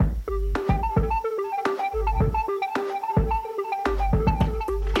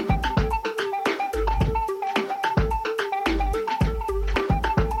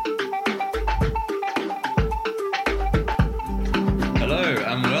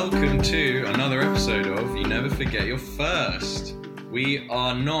Welcome to another episode of You Never Forget Your First. We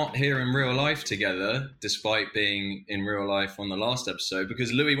are not here in real life together, despite being in real life on the last episode,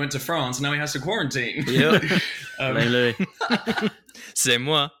 because Louis went to France and now he has to quarantine. Yep. Louis. C'est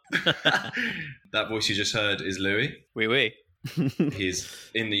moi. That voice you just heard is Louis. Oui, oui. He's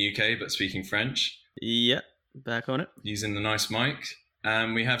in the UK but speaking French. Yep, back on it. Using the nice mic.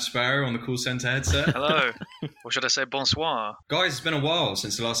 And we have Sparrow on the call centre headset. Hello. Or should I say bonsoir? Guys, it's been a while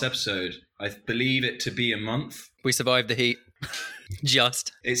since the last episode. I believe it to be a month. We survived the heat.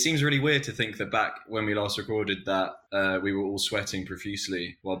 Just. It seems really weird to think that back when we last recorded that we were all sweating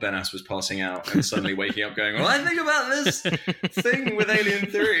profusely while Benas was passing out and suddenly waking up going, well, I think about this thing with Alien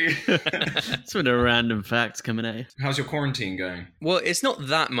 3. Sort of random facts coming at you. How's your quarantine going? Well, it's not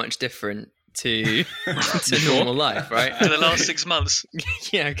that much different to normal life, right? For the last 6 months.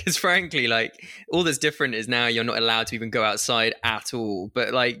 Yeah, because frankly, like, all that's different is now you're not allowed to even go outside at all.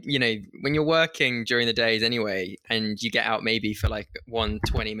 But, like, you know, when you're working during the days anyway, and you get out maybe for like one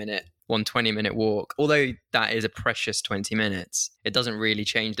 20-minute walk, although that is a precious 20 minutes, it doesn't really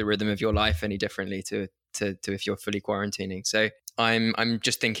change the rhythm of your life any differently to if you're fully quarantining. So I'm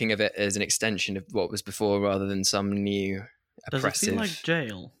just thinking of it as an extension of what was before rather than some new oppressive. Does it feel like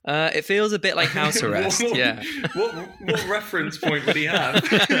jail? It feels a bit like house arrest. Yeah. What reference point would he have?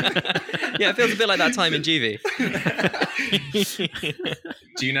 Yeah, it feels a bit like that time in juvie.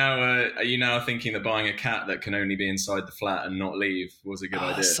 Are you now thinking that buying a cat that can only be inside the flat and not leave was a good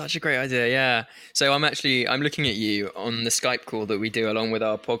idea? Such a great idea, yeah. So I'm looking at you on the Skype call that we do along with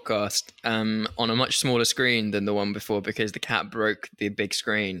our podcast on a much smaller screen than the one before because the cat broke the big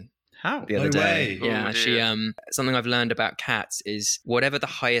screen. How? The other day. Way. Yeah, Oh, she something I've learned about cats is whatever the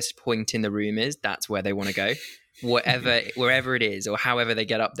highest point in the room is, that's where they want to go. Wherever it is, or however they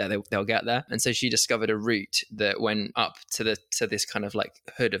get up there, they'll get there. And so she discovered a route that went up to this kind of like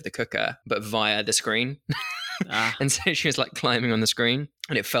hood of the cooker, but via the screen. And so she was like climbing on the screen,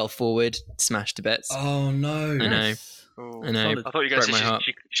 and it fell forward, smashed to bits. Oh no! I know. Ooh. I know. I thought you guys Broke my said heart.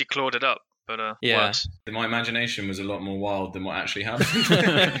 she clawed it up, but Yeah. worse. My imagination was a lot more wild than what actually happened.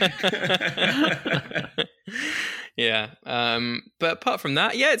 Yeah. But apart from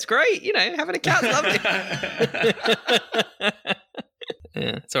that, yeah, it's great. You know, having a cat's lovely.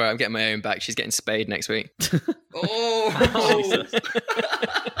 Yeah, it's all right. I'm getting my own back. She's getting spayed next week. Oh!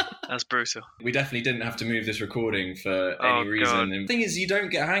 That's brutal. We definitely didn't have to move this recording for any reason. God. And the thing is, you don't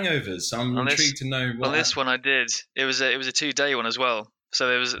get hangovers, so I'm intrigued to know what. On this one I did. It was a 2-day one as well. So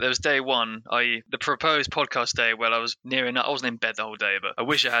there was day one, i.e. the proposed podcast day where I was near enough. I wasn't in bed the whole day, but I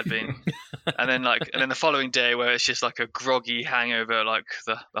wish I had been. and then the following day where it's just like a groggy hangover, like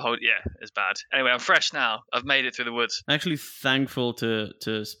the whole, it's bad. Anyway, I'm fresh now. I've made it through the woods. I'm actually thankful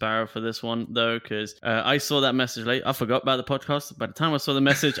to Sparrow for this one, though, because I saw that message late. I forgot about the podcast. By the time I saw the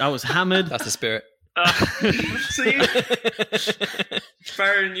message, I was hammered. That's the spirit. So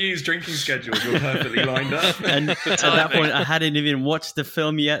Sparrow and you's drinking schedules were perfectly lined up. And at that point, I hadn't even watched the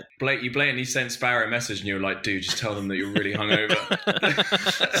film yet. You blatantly sent Sparrow a message and you were like, dude, just tell them that you're really hungover.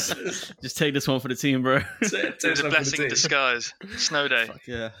 Just take this one for the team, bro. It was a blessing in disguise. Snow day. Fuck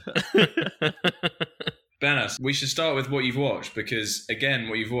yeah. Benas, we should start with what you've watched because, again,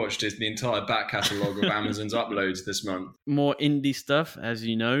 what you've watched is the entire back catalogue of Amazon's uploads this month. More indie stuff, as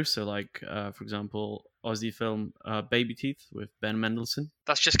you know. So, like, for example, Aussie film Baby Teeth with Ben Mendelsohn.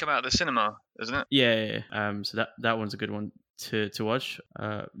 That's just come out of the cinema, isn't it? Yeah. So that one's a good one to watch.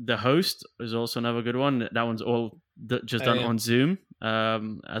 The Host is also another good one. That one's all done on Zoom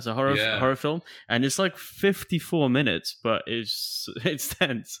as a horror film, and it's like 54 minutes, but it's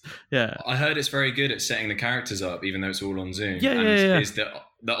tense. Yeah, I heard it's very good at setting the characters up, even though it's all on Zoom. Yeah. It's the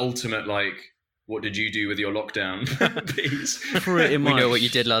ultimate, like, what did you do with your lockdown piece? Pretty much. We know what you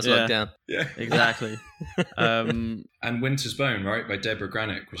did last lockdown. Yeah, exactly. And Winter's Bone, right, by Deborah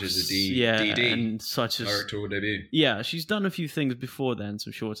Granick, which is a DD and such as directorial debut. Yeah, she's done a few things before then,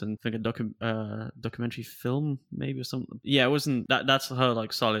 some shorts and I think a documentary film maybe or something. Yeah, it wasn't that's her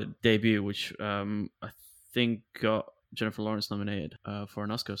like solid debut, which I think got Jennifer Lawrence nominated for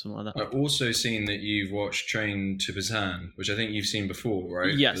an Oscar or something like that. I've also seen that you've watched Train to Busan, which I think you've seen before,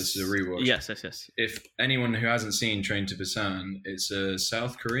 right? Yes. This is a rewatch. Yes. If anyone who hasn't seen Train to Busan, it's a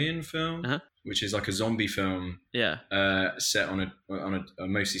South Korean film, which is like a zombie film set on a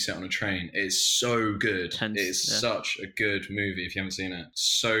mostly set on a train. It's so good. Tense, it's such a good movie if you haven't seen it.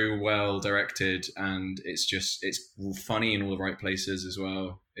 So well directed, and it's funny in all the right places as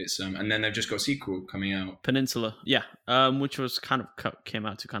well. It's and then they've just got a sequel coming out, Peninsula, which was kind of came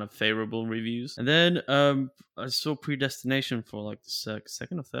out to kind of favorable reviews. And then I saw Predestination for like the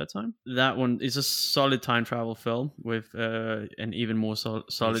second or third time. That one is a solid time travel film with an even more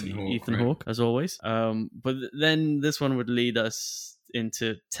solid Ethan Hawke as always. But then this one would lead us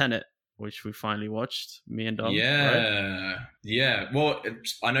into Tenet, which we finally watched, me and Dom. Yeah. Well,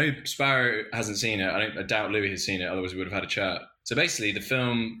 I know Sparrow hasn't seen it. I doubt Louis has seen it. Otherwise, we would have had a chat. So basically, the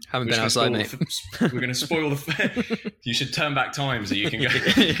film... Haven't been outside, mate. We're going to spoil the... You should turn back time so you can go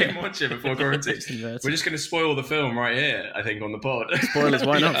and watch it before quarantine. We're just going to spoil the film right here, I think, on the pod. Spoilers,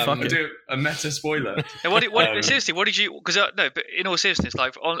 why not? Fuck it. Do a meta spoiler. Seriously, what did you... Because no, but in all seriousness,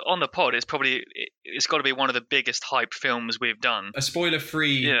 like on the pod, it's got to be one of the biggest hype films we've done. A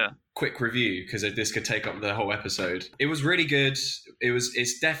spoiler-free... quick review, because this could take up the whole episode. It was really good. You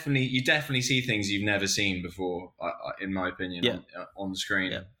definitely see things you've never seen before, in my opinion, on the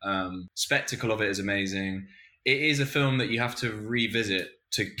screen. Spectacle of it is amazing. It is a film that you have to revisit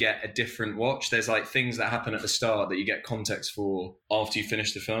to get a different watch. There's like things that happen at the start that you get context for after you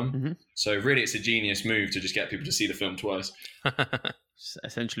finish the film. Mm-hmm. So really it's a genius move to just get people to see the film twice.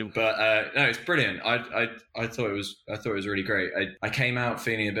 Essentially, but no, it's brilliant. I thought it was really great. I came out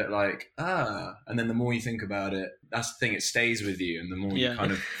feeling a bit like and then the more you think about it, that's the thing, it stays with you, and the more you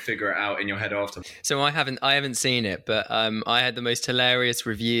kind of figure it out in your head after. So I haven't seen it, but I had the most hilarious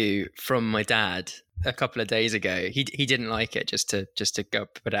review from my dad a couple of days ago. He didn't like it, just to go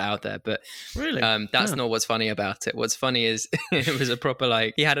put it out there, but really that's not what's funny about it. What's funny is it was a proper,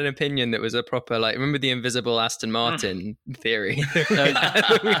 like, he had an opinion that was a proper, like, remember the invisible Aston Martin theory we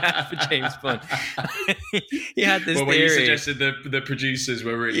had for James Bond? He had this theory. When you suggested the producers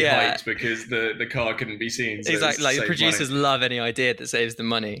were really hyped because the car couldn't be seen, so exactly, like the producers love any idea that saves them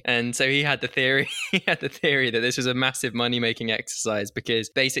money, and so he had the theory that this was a massive money making exercise, because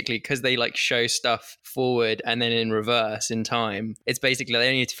they like show stuff forward and then in reverse in time. It's basically they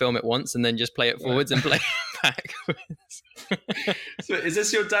only need to film it once and then just play it forwards and play it backwards. So is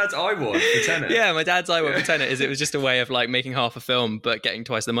this your dad's iWatch for Tenet? Yeah, my dad's iWatch for Tenet it was just a way of like making half a film but getting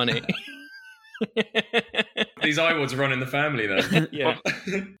twice the money. These iWatches run in the family then. Yeah.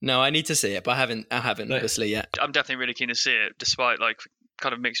 No, I need to see it, but I haven't obviously yet. I'm definitely really keen to see it, despite like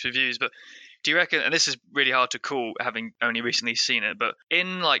kind of mixed reviews. But do you reckon, and this is really hard to call having only recently seen it, but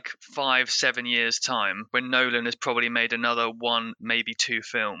in like 5-7 years time, when Nolan has probably made another one, maybe two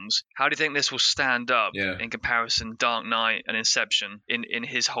films, how do you think this will stand up in comparison Dark Knight and Inception in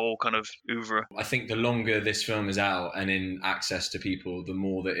his whole kind of oeuvre? I think the longer this film is out and in access to people, the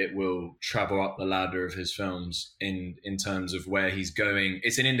more that it will travel up the ladder of his films in terms of where he's going.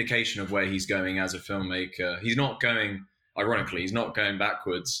 It's an indication of where he's going as a filmmaker. He's not going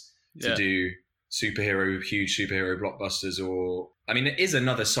backwards to do huge superhero blockbusters, or I mean, it is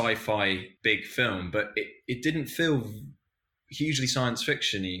another sci-fi big film, but it didn't feel hugely science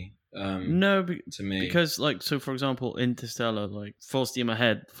fiction-y to me. Because like, so for example, Interstellar, like full steam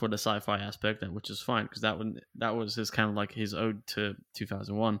ahead for the sci-fi aspect, which is fine, because that was his kind of like his ode to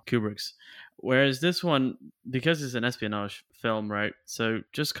 2001 Kubrick's. Whereas this one, because it's an espionage film, right? So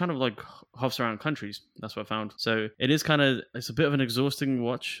just kind of like hops around countries. That's what I found. So it's a bit of an exhausting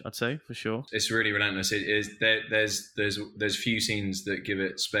watch, I'd say, for sure. It's really relentless. It is. There's few scenes that give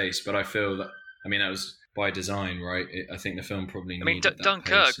it space, but I feel that, I mean, that was by design, right? I think the film probably needed that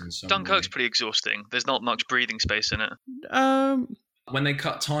Dunkirk's pretty exhausting. There's not much breathing space in it. When they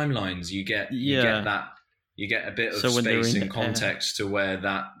cut timelines, you get a bit of space and context to where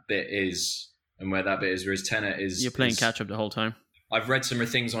that bit is. And where that bit is, whereas Tenet is... You're playing catch-up the whole time. I've read some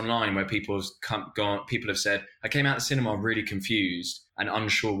things online where people have said, I came out of the cinema really confused and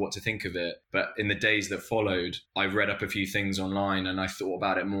unsure what to think of it. But in the days that followed, I read up a few things online and I thought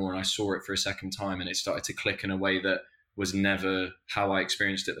about it more, and I saw it for a second time, and it started to click in a way that was never how I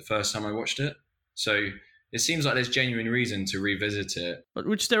experienced it the first time I watched it. So it seems like there's genuine reason to revisit it. But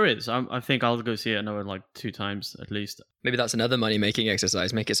which there is. I think I'll go see it another like 2 times at least. Maybe that's another money-making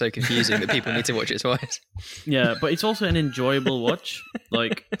exercise. Make it so confusing that people need to watch it twice. Yeah, but it's also an enjoyable watch.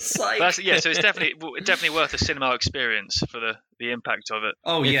 Like, so it's definitely worth a cinema experience for the impact of it.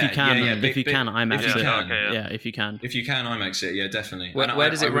 Oh, if you can, if you can, IMAX it. Okay, if you can. If you can, IMAX it, yeah, definitely. Where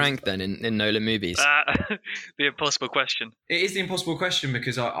does it rank then in Nolan movies? The impossible question. It is the impossible question,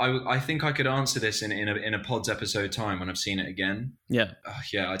 because I think I could answer this in a Pods episode time when I've seen it again. Yeah.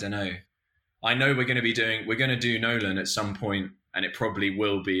 I don't know. I know we're going to do Nolan at some point and it probably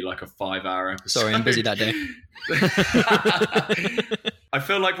will be like a 5-hour episode. Sorry, I'm busy that day. I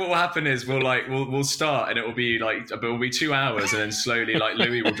feel like what will happen is we'll start and it will be 2 hours, and then slowly like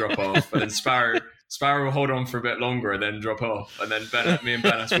Louis will drop off, and then Sparrow will hold on for a bit longer and then drop off, and then me and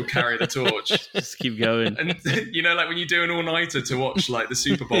Benas will carry the torch. Just keep going. And like when you do an all-nighter to watch like the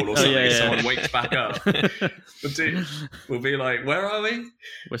Super Bowl or something, someone wakes back up. We'll be like, where are we?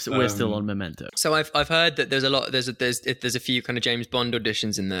 We're still on Memento. So I've heard that there's a few kind of James Bond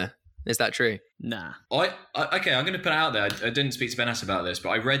auditions in there. Is that true? Nah. Okay, I'm going to put it out there. I didn't speak to Benas about this, but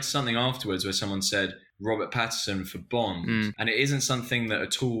I read something afterwards where someone said Robert Pattinson for Bond, and it isn't something that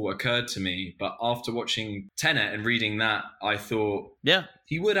at all occurred to me. But after watching Tenet and reading that, I thought,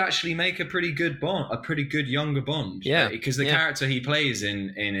 he would actually make a pretty good Bond, a pretty good younger Bond. Yeah, because the character he plays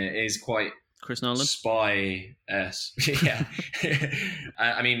in it is quite Chris Nolan spy-esque. Yeah.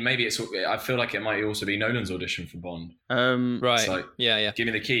 I mean, maybe I feel like it might also be Nolan's audition for Bond. Right. It's like, give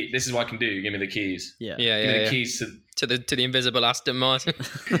me the key. This is what I can do. Give me the keys. Yeah. Give me the keys to the invisible Aston Martin.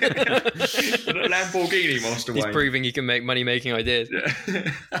 The Lamborghini, Master Wayne. He's proving he can make money-making ideas.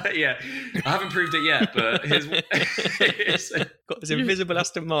 Yeah. I haven't proved it yet, but here's got this invisible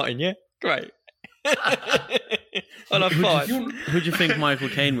Aston Martin. Yeah, great. Who do you think Michael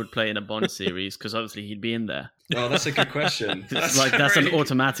Caine would play in a Bond series? Because obviously he'd be in there. Oh, that's a good question. That's an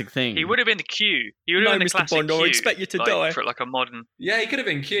automatic thing. He would have been the Q. He would have been the classic Bond, Q. I expect you to die. For like a modern. Yeah, he could have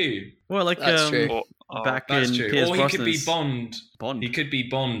been Q. Well, like that's true. Back that's in true. Pierce Or he Brosnan's could be Bond. Bond. He could be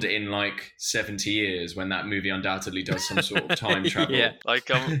Bond in like 70 years when that movie undoubtedly does some sort of time travel. Yeah,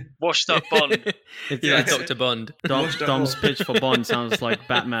 like washed up Bond. Dr. Bond. Dom's pitch for Bond sounds like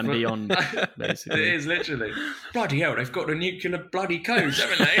Batman Beyond, basically. It is literally. Bloody hell, they've got the nuclear bloody codes,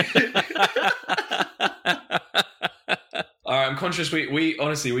 haven't they? All right, I'm conscious we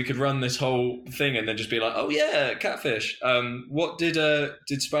honestly we could run this whole thing and then just be like, oh yeah, Catfish. What did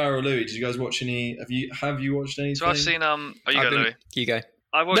Sparrow or Louis? Did you guys watch any? Have you watched anything? So I've seen Louis. You go.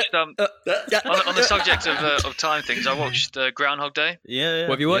 I watched on the subject of time things. I watched Groundhog Day. Yeah.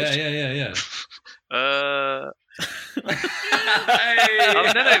 What have you watched? Yeah.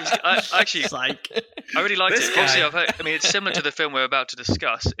 Actually, I really liked it. Obviously, it's similar to the film we're about to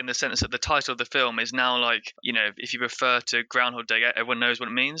discuss in the sense that the title of the film is now like, if you refer to Groundhog Day, everyone knows what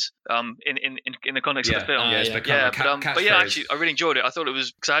it means. In the context of the film, actually, I really enjoyed it. I thought it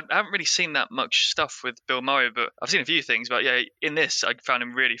was because I haven't really seen that much stuff with Bill Murray, but I've seen a few things. But yeah, in this, I found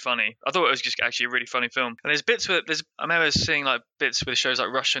him really funny. I thought it was just actually a really funny film. And there's bits I remember seeing like bits with shows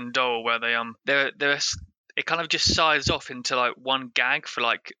like Russian Doll where it kind of just sides off into like one gag for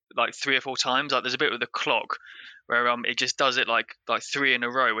like 3 or 4 times. Like there's a bit with the clock where it just does it like 3 in a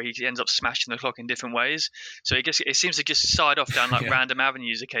row where he ends up smashing the clock in different ways. So it seems to just side off down like random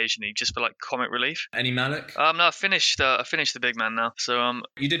avenues occasionally just for like comic relief. Any Malik? No, I finished The Big Man now. So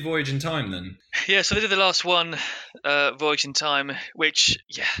you did Voyage in Time then? Yeah, so they did the last one, Voyage in Time, which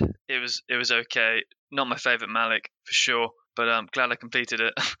it was okay. Not my favourite Malik for sure. But I'm glad I completed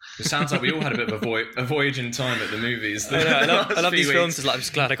it. It sounds like we all had a bit of a voyage in time at the movies. I love these films. It's like, I'm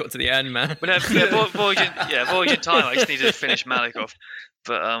just glad I got to the end, man. But Voyage in Time. I just needed to finish Malik off.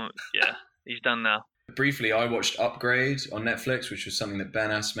 But he's done now. Briefly, I watched Upgrade on Netflix, which was something that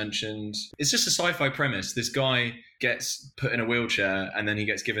Benas mentioned. It's just a sci-fi premise. This guy gets put in a wheelchair and then he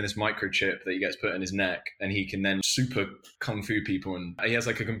gets given this microchip that he gets put in his neck and he can then super kung fu people, and he has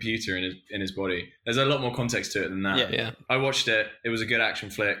like a computer in his body. There's a lot more context to it than that. Yeah. I watched it. It was a good action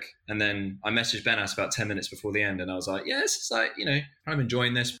flick. And then I messaged Benas about 10 minutes before the end and I was like, it's like, I'm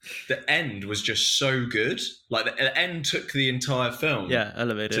enjoying this. The end was just so good. Like the end took the entire film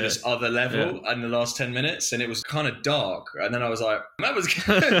elevated to this other level in the last 10 minutes, and it was kind of dark. And then I was like, that was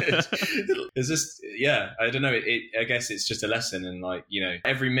good. It's just, I don't know. I guess it's just a lesson, and like,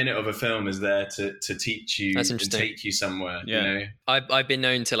 every minute of a film is there to teach you and take you somewhere. I've been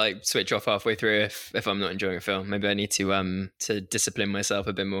known to like switch off halfway through if I'm not enjoying a film. Maybe I need to discipline myself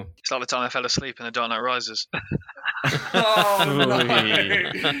a bit more. It's like the time I fell asleep in The Dark Knight Rises. Oh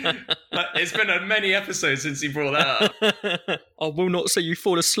no! It's been many episodes since you brought that up. I will not see you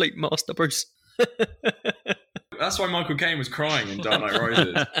fall asleep, Master Bruce. That's why Michael Caine was crying in Dark Knight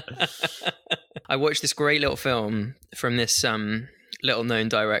Rises. I watched this great little film from this little known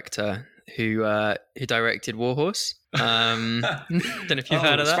director who directed War Horse. Don't know if you've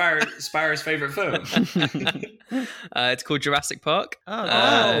heard of that. Sparrow's favourite film. It's called Jurassic Park.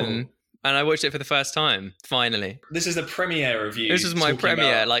 and I watched it for the first time. Finally, this is the premiere of you. This was my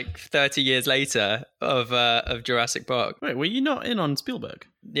premiere, like 30 years later of Jurassic Park. Wait, were you not in on Spielberg?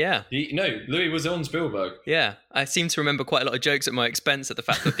 Yeah. No, Louis was on Spielberg. Yeah, I seem to remember quite a lot of jokes at my expense at the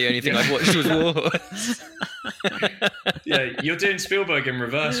fact that the only thing I've watched was Wars. Yeah, you're doing Spielberg in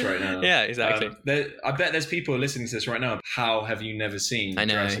reverse right now. Yeah, exactly. I bet there's people listening to this right now. How have you never seen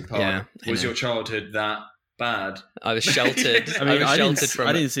Jurassic Park? Yeah, was your childhood that bad? I was sheltered. I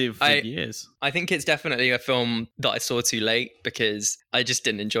didn't see it for years. I think it's definitely a film that I saw too late because I just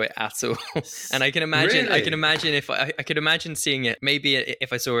didn't enjoy it at all. And I can imagine, Really? I could imagine seeing it maybe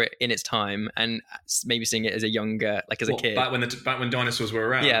if I saw it in its time and maybe seeing it as a younger, like as a kid. Back when dinosaurs were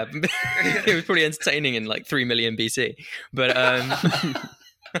around. Yeah, it was pretty entertaining in like 3 million BC. But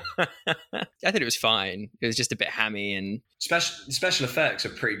I thought it was fine. It was just a bit hammy and special effects are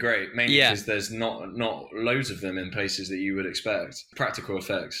pretty great, mainly because there's not loads of them in places that you would expect. Practical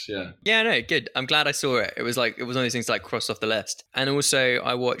effects, yeah. Yeah, no, good. I'm glad I saw it. It was one of those things like cross off the list. And also,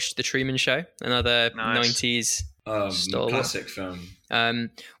 I watched The Truman Show, another 90s classic film.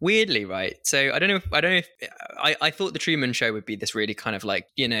 Weirdly, right? So I don't know if I thought The Truman Show would be this really kind of like,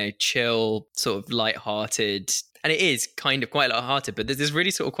 chill, sort of lighthearted. And it is kind of quite lighthearted, but there's this really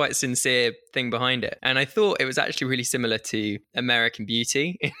sort of quite sincere thing behind it. And I thought it was actually really similar to American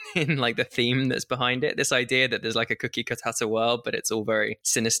Beauty in like the theme that's behind it. This idea that there's like a cookie cutter world, but it's all very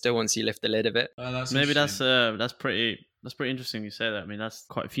sinister once you lift the lid of it. Maybe that's pretty interesting you say that. I mean, that's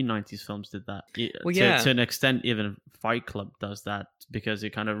quite a few 90s films did that. Well, yeah. To an extent, even Fight Club does that because it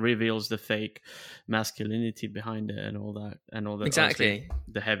kind of reveals the fake masculinity behind it and all that. Exactly.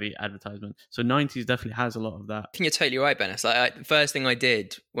 The heavy advertisement. So 90s definitely has a lot of that. I think you're totally right, Bennis. The first thing I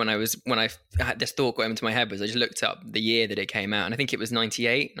did when I had this thought go into my head was I just looked up the year that it came out. And I think it was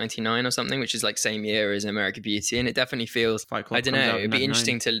 98, 99 or something, which is like same year as American Beauty. And it definitely feels, Fight Club, I don't know, it'd be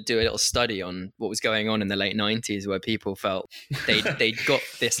interesting to do a little study on what was going on in the late 90s where people felt they'd got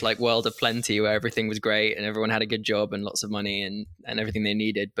this like world of plenty where everything was great and everyone had a good job and lots of money and everything they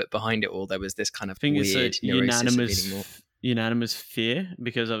needed, but behind it all there was this kind of weird unanimous fear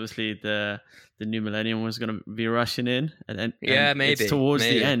because obviously the new millennium was going to be rushing in and maybe it's towards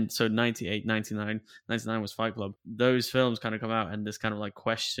the end. So 98, 99 was Fight Club. Those films kind of come out and this kind of like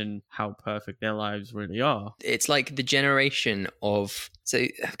question how perfect their lives really are. It's like the generation of, so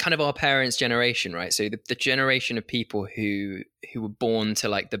kind of our parents' generation, right? So the generation of people who were born to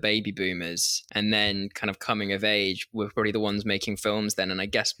like the baby boomers and then kind of coming of age were probably the ones making films then. And I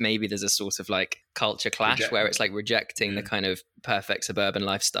guess maybe there's a sort of like culture clash where it's like rejecting the kind of perfect suburban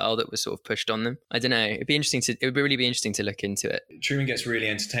lifestyle that was sort of pushed on them. I don't know. It would really be interesting to look into it. Truman gets really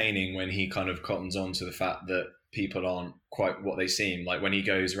entertaining when he kind of cottons on to the fact that people aren't quite what they seem. Like when he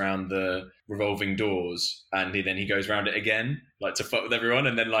goes around the revolving doors and then he goes around it again, like to fuck with everyone,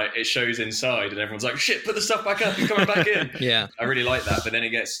 and then like it shows inside and everyone's like, shit, put the stuff back up, he's coming back in. Yeah. I really like that. But then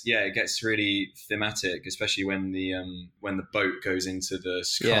it gets really thematic, especially when the boat goes into the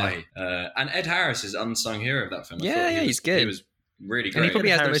sky. Yeah. And Ed Harris is unsung hero of that film. He's good. He was really great. And he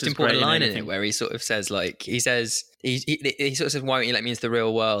probably has the most important line in it where he sort of says like, he sort of says, why won't you let me into the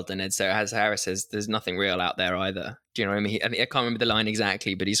real world? And Ed Harris says, there's nothing real out there either. Do you know what I mean? I can't remember the line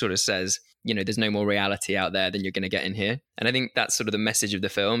exactly, but he sort of says, there's no more reality out there than you're going to get in here. And I think that's sort of the message of the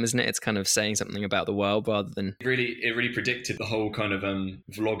film, isn't it? It's kind of saying something about the world rather than... It really predicted the whole kind of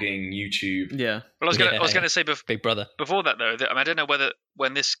vlogging, YouTube. Yeah. Well, I was going to say Big Brother. Before that, though, I don't know whether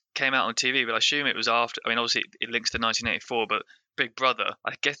when this came out on TV, but I assume it was after. I mean, obviously it links to 1984, but Big Brother,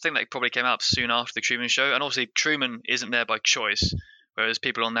 I think that probably came out soon after the Truman Show. And obviously Truman isn't there by choice. Whereas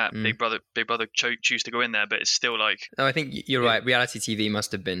people on that Big Brother choose to go in there, but it's still like... Oh, I think you're right. Reality TV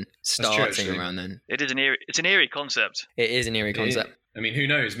must have been starting around then. It is it's an eerie concept. It is an eerie concept. I mean, who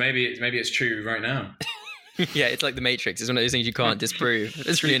knows? Maybe it's true right now. Yeah, it's like The Matrix. It's one of those things you can't disprove.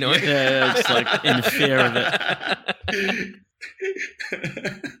 It's really annoying. Yeah, it's like in fear of it.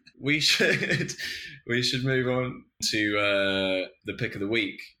 We should move on to the pick of the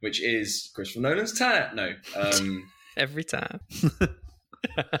week, which is Christopher Nolan's Tenet. No. Every time.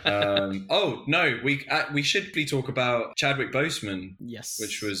 We should talk about Chadwick Boseman. Yes,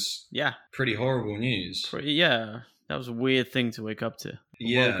 which was pretty horrible news. That was a weird thing to wake up to.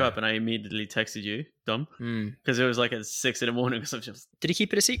 I woke up and I immediately texted you, dumb, because it was like at 6 a.m. or something. Did he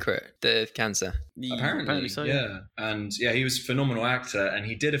keep it a secret, the cancer? Apparently so, yeah. And he was a phenomenal actor, and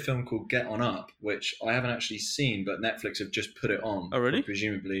he did a film called Get On Up, which I haven't actually seen, but Netflix have just put it on. Oh, really?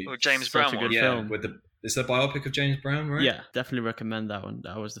 Presumably. James Brown one. Film. With It's the biopic of James Brown, right? Yeah, definitely recommend that one.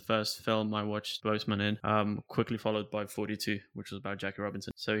 That was the first film I watched Boseman in. Quickly followed by 42, which was about Jackie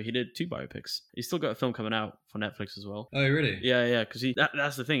Robinson. So he did 2 biopics. He's still got a film coming out for Netflix as well. Oh, really? Yeah, because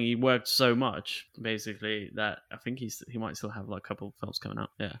that's the thing. He worked so much, basically, that I think he might still have like a couple of films coming out.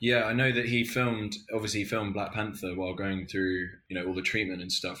 Yeah, I know that he filmed Black Panther while going through, all the treatment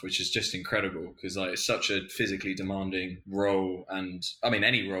and stuff, which is just incredible because like it's such a physically demanding role, and I mean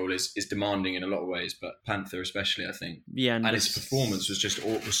any role is demanding in a lot of ways, but Panther especially, I think. Yeah, and his performance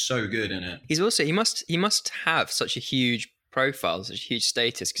was so good in it. He must have such a huge profile, such a huge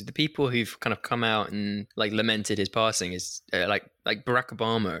status, because the people who've kind of come out and like lamented his passing is like Barack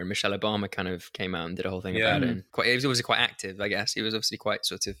Obama and Michelle Obama kind of came out and did a whole thing about it. And he was obviously quite active, I guess. He was obviously quite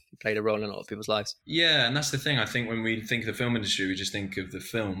played a role in a lot of people's lives. Yeah, and that's the thing. I think when we think of the film industry, we just think of the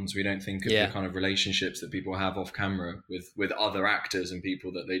films. We don't think of the kind of relationships that people have off camera with other actors and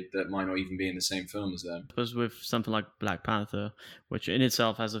people that might not even be in the same film as them. Because with something like Black Panther, which in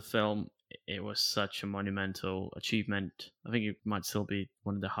itself as a film, it was such a monumental achievement. I think it might still be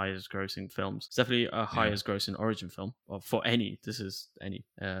one of the highest grossing films. It's definitely a highest grossing origin film for any. This is any.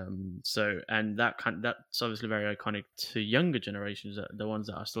 And that's obviously very iconic to younger generations, the ones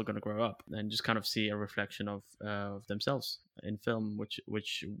that are still going to grow up and just kind of see a reflection of themselves in film,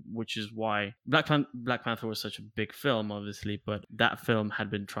 which is why Black Panther was such a big film, obviously. But that film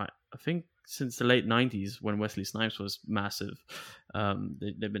had been trying, I think, since the late 90s when Wesley Snipes was massive.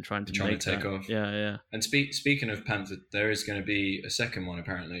 They've been trying to take off. Yeah. And speaking of Panther, there is going to be a second one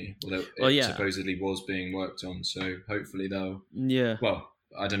apparently, although it supposedly was being worked on. So hopefully they'll. Yeah. Well,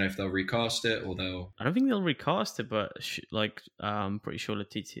 I don't know if they'll recast it or they'll. I don't think they'll recast it, but I'm pretty sure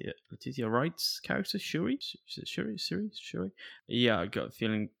Letitia Wright's character Shuri. Yeah, I got a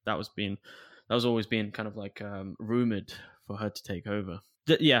feeling that was always being kind of like rumored for her to take over.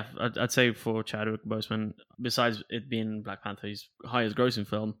 Yeah, I'd say for Chadwick Boseman, besides it being Black Panther, his highest grossing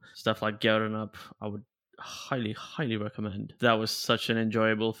film, stuff like Gearing Up, I would highly, highly recommend. That was such an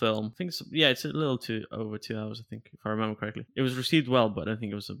enjoyable film. I think it's a little over 2 hours, I think, if I remember correctly. It was received well, but I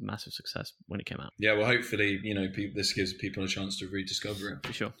think it was a massive success when it came out. Yeah, well, hopefully, this gives people a chance to rediscover it.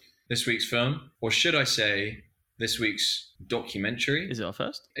 For sure. This week's film, or should I say, this week's documentary. Is it our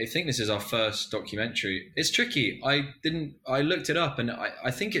first? I think this is our first documentary. It's tricky. I looked it up and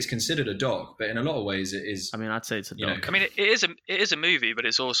I think it's considered a doc, but in a lot of ways it is. I mean, I'd say it's a doc. I mean, it is a movie, but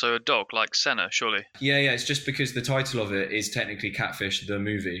it's also a doc, like Senna, surely. Yeah. It's just because the title of it is technically Catfish, the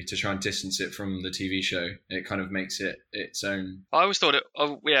movie, to try and distance it from the TV show. It kind of makes it its own. I always thought it.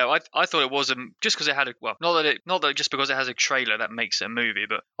 I thought it was just because it had not that just because it has a trailer that makes it a movie,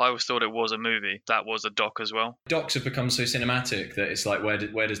 but I always thought it was a movie that was a doc as well. Docs have become so cinematic that it's like where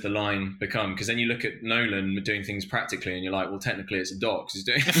does the line become? Because then you look at Nolan doing things practically and you're like, well, technically it's a doc because he's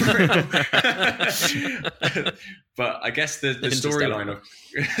doing it for real. But I guess the storyline of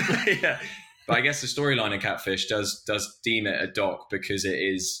but I guess the storyline of Catfish does deem it a doc because it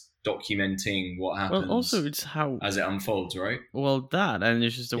is documenting what happens. Well, also it's how as it unfolds, right? Well, that and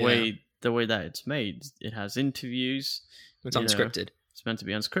it's just the way that it's made. It has interviews. It's unscripted. It's meant to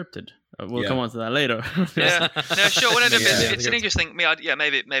be unscripted. We'll come on to that later. Yeah, no, sure. Well, it's an interesting.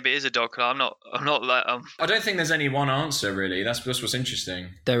 Maybe it is a doc. I'm not like. I don't think there's any one answer really. That's what's interesting.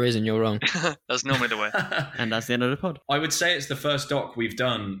 There is, and you're wrong. That's normally the way. And that's the end of the pod. I would say it's the first doc we've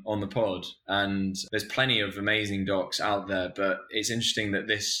done on the pod, and there's plenty of amazing docs out there. But it's interesting that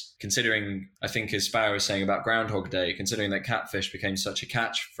this, considering I think as Sparrow was saying about Groundhog Day, considering that catfish became such a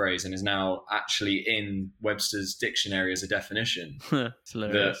catchphrase and is now actually in Webster's dictionary as a definition. It's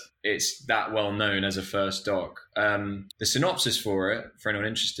hilarious. That it's that well known as a first doc. The synopsis for it, for anyone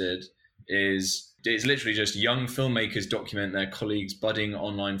interested, is it's literally just young filmmakers document their colleagues' budding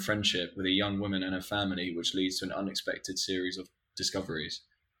online friendship with a young woman and her family, which leads to an unexpected series of discoveries.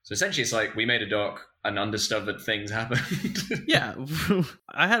 So essentially, it's like we made a doc and undiscovered things happened. Yeah,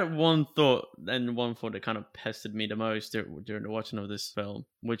 I had one thought that kind of pestered me the most during the watching of this film,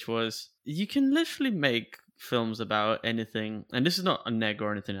 which was you can literally make films about anything, and this is not a neg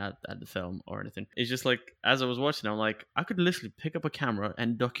or anything at the film or anything. It's just like, as I was watching, I'm like, I could literally pick up a camera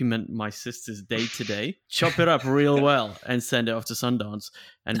and document my sister's day to day, chop it up real well, and send it off to Sundance,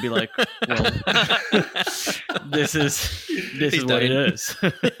 and be like, well, this is what it is.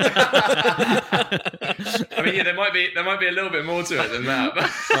 I mean, yeah, there might be a little bit more to it than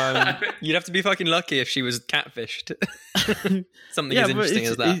that. You'd have to be fucking lucky if she was catfished. Something as interesting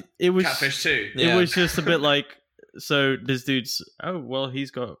as that. It was Catfish too. It was just a bit like, so this dude's,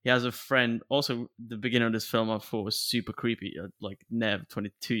 he has a friend. Also, the beginning of this film I thought was super creepy. Like Nev,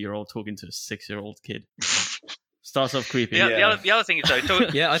 22-year-old talking to a 6-year-old kid. Starts off creepy. The other thing is though.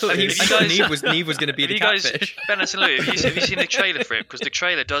 I thought Neve was going to be the catfish. Bennis and Louis, have you seen the trailer for it? Because the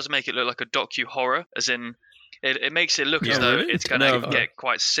trailer does make it look like a docu-horror, as in it makes it look as though it's going to get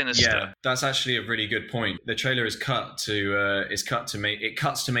quite sinister. Yeah, that's actually a really good point. The trailer is cut to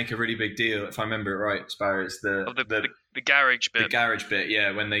make a really big deal. If I remember it right, Sparrow, it's the garage bit. The garage bit,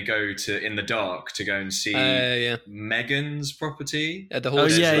 yeah, when they go to in the dark to go and see Megan's property. At the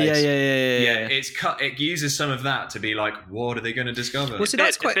horse. Yeah. It's cut. It uses some of that to be like, what are they going to discover? Well, so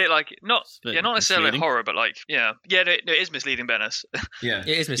that's quite a bit like not necessarily horror, but like it is misleading, Bennis. Yeah,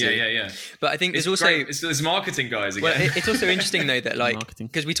 it is misleading. Yeah. But I think it's also it's marketing guys again. Well, it's also interesting though that like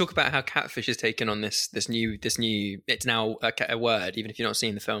because we talk about how Catfish has taken on this new it's now a word, even if you're not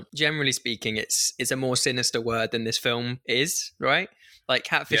seeing the film. Generally speaking, it's a more sinister word than this film is, right? Like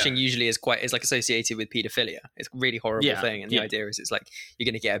catfishing usually is like associated with paedophilia. It's a really horrible thing, and the idea is it's like you're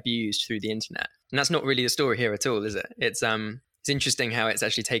going to get abused through the internet, and that's not really the story here at all, is it? It's interesting how it's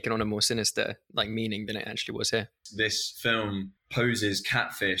actually taken on a more sinister like meaning than it actually was here. This film poses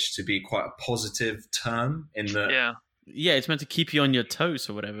catfish to be quite a positive term in that. Yeah, it's meant to keep you on your toes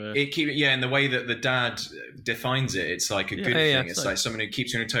or whatever. In the way that the dad defines it, it's like a good thing. It's like someone who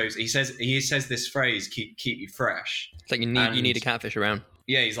keeps you on your toes. He says this phrase, keep you fresh. It's like you need a catfish around.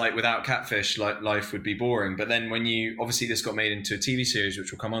 Yeah, he's like, without catfish, like life would be boring. But then obviously this got made into a TV series,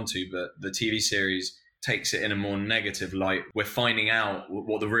 which we'll come on to, but the TV series takes it in a more negative light. We're finding out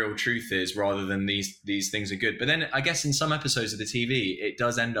what the real truth is rather than these things are good. But then I guess in some episodes of the TV, it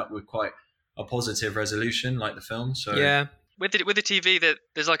does end up with quite a positive resolution, like the film. So with the TV, that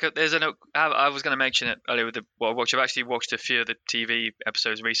I was going to mention it earlier with I've actually watched a few of the TV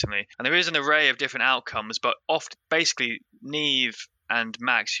episodes recently, and there is an array of different outcomes, but often basically Neve and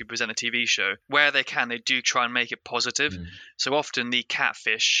Max, who present a TV show, where they can, they do try and make it positive. So often the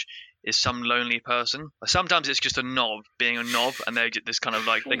catfish is some lonely person. Sometimes it's just a knob being a knob, and they just kind of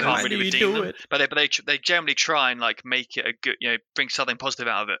like they can't really redeem them. But they generally try and like make it a good, bring something positive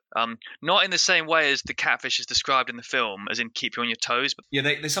out of it. Not in the same way as the catfish is described in the film, as in keep you on your toes. But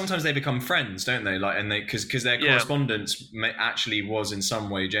they sometimes they become friends, don't they? Like, and they because their correspondence actually was in some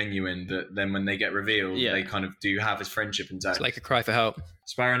way genuine. That then when they get revealed, they kind of do have this friendship intact. It's like a cry for help.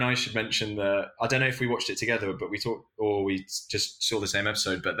 Sparrow and I should mention that I don't know if we watched it together, but we talked or we just saw the same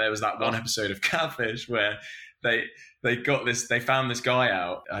episode. But there was that one episode of Catfish where they found this guy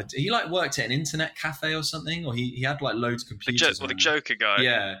out. He like worked at an internet cafe or something, or he had like loads of computers. The Joker guy.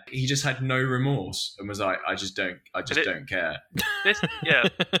 Yeah, he just had no remorse and was like, I just don't care.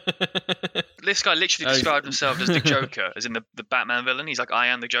 This guy literally described himself as the Joker, as in the Batman villain. He's like, I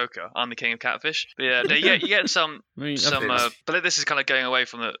am the Joker. I'm the king of Catfish. But you get some. But this is kind of going away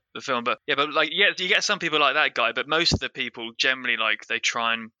from the film. But you get some people like that guy. But most of the people generally like they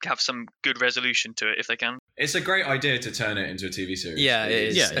try and have some good resolution to it if they can. It's a great idea to turn it into a TV series. Yeah, it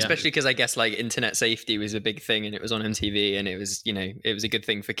is. Yeah, especially because I guess like internet safety was a big thing, and it was on MTV, and it was it was a good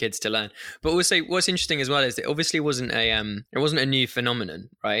thing for kids to learn. But also, what's interesting as well is it obviously wasn't a new phenomenon,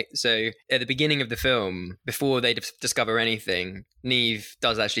 right? So at the beginning of the film, before they discover anything, Neve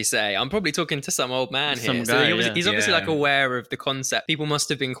does actually say, "I'm probably talking to some old man here." He's obviously like aware of the concept. People must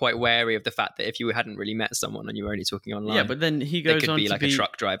have been quite wary of the fact that if you hadn't really met someone and you were only talking online, yeah, but then he goes on to be like a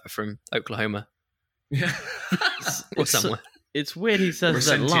truck driver from Oklahoma. Yeah. Or somewhere. It's weird he says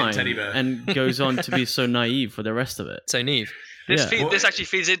that line and goes on to be so naive for the rest of it. So Neve. This actually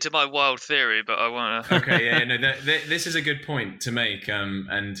feeds into my wild theory, but I want to... Okay, yeah, no, this is a good point to make,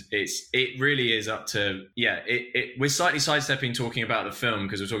 and it really is up to... we're slightly sidestepping talking about the film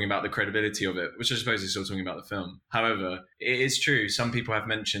because we're talking about the credibility of it, which I suppose is still talking about the film. However, it is true, some people have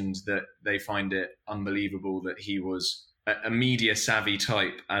mentioned that they find it unbelievable that he was a media savvy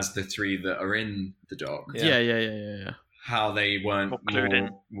type as the three that are in the doc. Yeah. How they weren't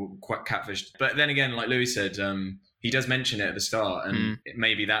more quite catfished. But then again, like Louis said, he does mention it at the start, and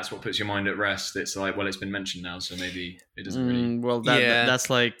maybe that's what puts your mind at rest. It's like, well, it's been mentioned now, so maybe it doesn't really. That's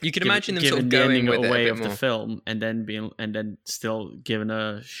like you can imagine them sort of going with away it of the film, and then still given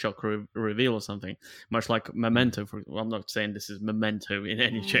a shock reveal or something, much like Memento. I'm not saying this is Memento in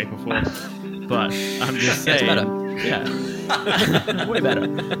any shape or form, but I'm just saying, it's better. Yeah, way better.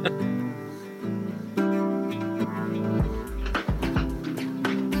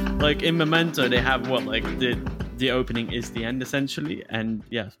 Like in Memento, they have the opening is the end essentially, and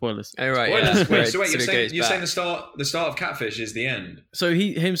spoilers. Oh right, spoilers. So wait, you're saying the start of Catfish is the end. So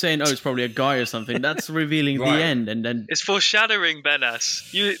him saying, it's probably a guy or something. That's revealing the end, and then it's foreshadowing.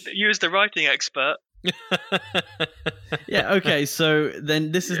 Bennis, you as the writing expert. Yeah, okay, so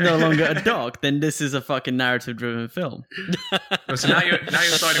then this is no longer a doc. Then this is a fucking narrative-driven film. Well, so now you're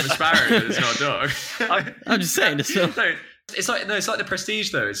siding with Sparrow that it's not a dog. I'm just saying this film. It's like the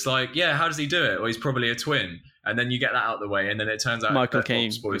Prestige though. It's like, yeah, how does he do it? Well, he's probably a twin, and then you get that out of the way, and then it turns out Michael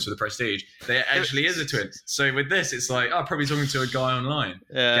Caine. Spoilers for the Prestige. There actually is a twin. So with this, it's like, oh, probably talking to a guy online.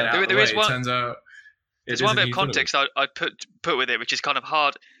 Yeah, get it out of the way. It turns out there's one bit of context I'd put with it, which is kind of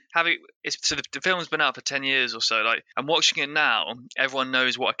hard. So the film's been out for 10 years or so. Like, I'm watching it now. Everyone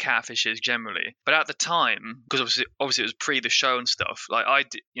knows what a catfish is generally, but at the time, because obviously it was pre the show and stuff. Like I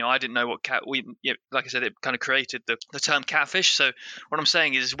didn't know what like I said, it kind of created the term catfish. So what I'm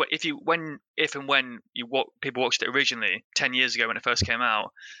saying is, if and when people watched it originally 10 years ago when it first came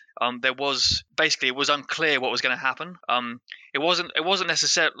out, it was unclear what was going to happen. It wasn't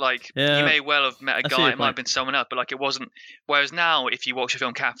necessarily like he may well have met a guy. It might have been someone else, but like it wasn't. Whereas now, if you watch a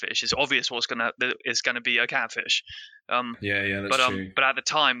film Catfish, it's obvious that it's gonna be a catfish. That's true. But at the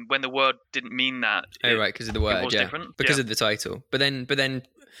time, when the word didn't mean that, right, because of the word, it was different. Because of the title. But then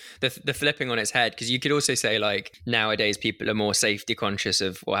the flipping on its head, because you could also say like nowadays people are more safety conscious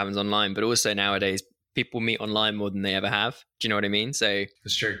of what happens online, but also nowadays people meet online more than they ever have. Do you know what I mean? So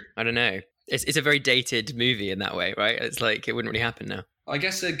that's true. I don't know. It's a very dated movie in that way, right? It's like it wouldn't really happen now. I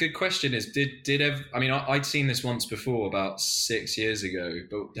guess a good question is, I'd seen this once before about 6 years ago,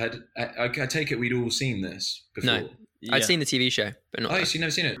 but I take it we'd all seen this before. No, I'd seen the TV show, but not. Oh, so you've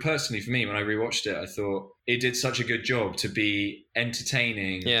never seen it? Personally, for me, when I rewatched it, I thought it did such a good job to be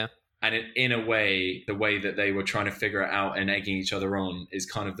entertaining. Yeah. And in a way, the way that they were trying to figure it out and egging each other on is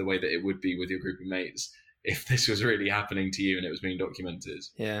kind of the way that it would be with your group of mates if this was really happening to you and it was being documented.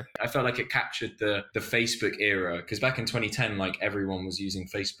 Yeah. I felt like it captured the Facebook era, because back in 2010, like everyone was using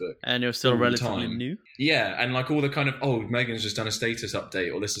Facebook. And it was still relatively new. Yeah, and like all the kind of, Megan's just done a status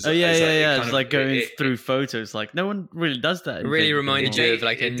update, or this is... It's like going through photos. Like no one really does that. It really reminded you of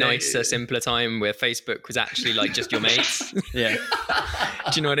like a nicer, simpler time where Facebook was actually like just your mates. Yeah.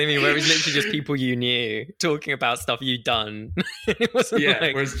 Do you know what I mean? Where it was literally just people you knew talking about stuff you'd done. It wasn't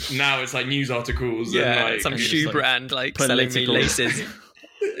whereas now it's like news articles and like some shoe brand like selling me laces.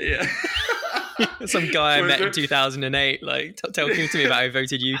 Yeah. Some guy I met in 2008 like talking to me about how he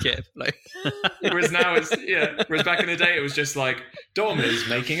voted UKIP. Like whereas now it's whereas back in the day it was just like Dom is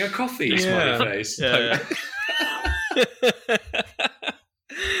making a coffee smiley face. Yeah.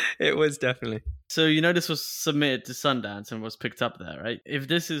 It was definitely. So this was submitted to Sundance and was picked up there, right? If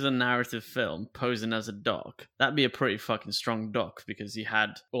this is a narrative film posing as a doc, that'd be a pretty fucking strong doc, because you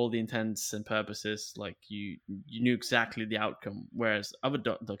had all the intents and purposes, like you knew exactly the outcome. Whereas other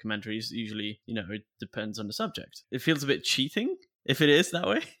documentaries usually, it depends on the subject. It feels a bit cheating if it is that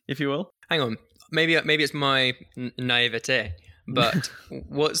way, if you will. Hang on, maybe it's my naivete. But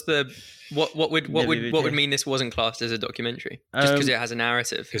what would mean this wasn't classed as a documentary just because it has a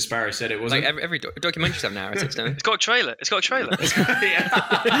narrative? Because Sparrow said it wasn't. Like every documentaries have narratives, don't they? It's got a trailer.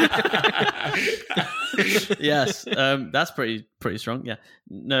 Yes, that's pretty strong. Yeah.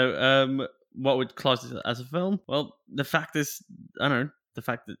 No. What would class it as a film? Well, the fact is, I don't know. The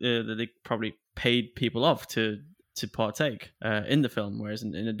fact that they probably paid people off to partake in the film, whereas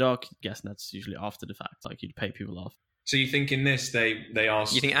in a doc, I guess that's usually after the fact. Like you'd pay people off. So you think in this they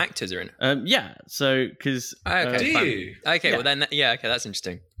asked? You think actors are in it? Yeah. So because do you? Okay. Yeah. Well then, okay, that's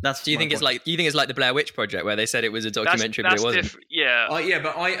interesting. Do you think it's like the Blair Witch Project where they said it was a documentary but it wasn't? But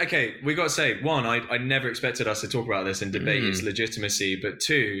we got to say, one, I never expected us to talk about this and debate its legitimacy, but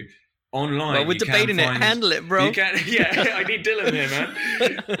two, online. Well, we're debating it. Handle it, bro. I need Dylan here, man.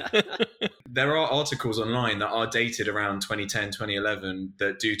 There are articles online that are dated around 2010, 2011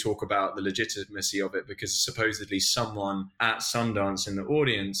 that do talk about the legitimacy of it, because supposedly someone at Sundance in the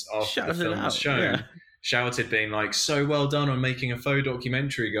audience after the film was shown shouted, being like, "So well done on making a faux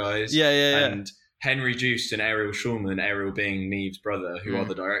documentary, guys." And Henry Joost and Ariel Schulman, Ariel being Neve's brother, who are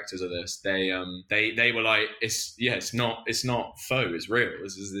the directors of this, they were like, it's not faux, it's real.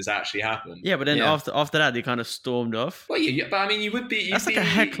 This actually happened. Yeah, but then after that, they kind of stormed off. Well, but I mean, you would be. That's like a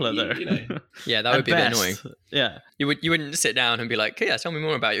heckler, though. Yeah, that would be a bit annoying. Yeah, you wouldn't sit down and be like, "Yeah, tell me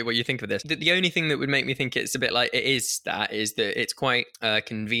more about what you think of this." The only thing that would make me think it's a bit like it is that it's quite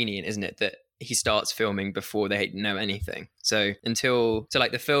convenient, isn't it? That he starts filming before they know anything. So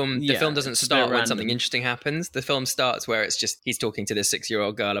like the film doesn't start when something interesting happens. The film starts where it's just he's talking to this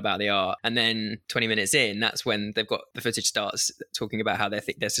 6-year-old girl about the art, and then 20 minutes in, that's when they've got the footage starts talking about how they're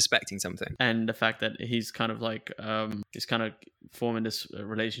suspecting something. And the fact that he's kind of like he's kind of forming this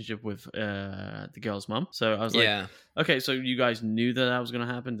relationship with the girl's mum. So I was like, okay, so you guys knew that was going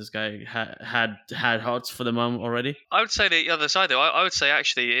to happen. This guy had hearts for the mum already. I would say the other side though. I would say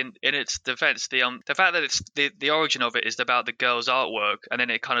actually in its defense, defense, the fact that it's the origin of it is about the girl's artwork, and then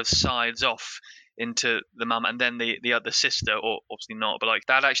it kind of sides off into the mum and then the other sister, or obviously not, but like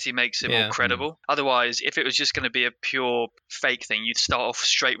that actually makes it more credible. Otherwise, if it was just going to be a pure fake thing, you'd start off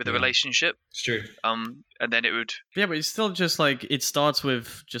straight with a relationship. It's true. And then it would. Yeah, but it's still just like it starts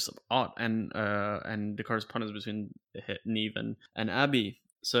with just art and the correspondence between Neve and Abby.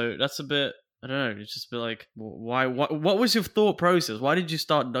 So that's a bit. I don't know. It's just a bit like, why? What was your thought process? Why did you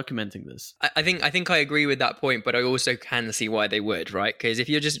start documenting this? I think I agree with that point, but I also can see why they would, right? Because if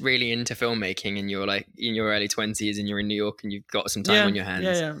you're just really into filmmaking and you're like in your early 20s and you're in New York and you've got some time on your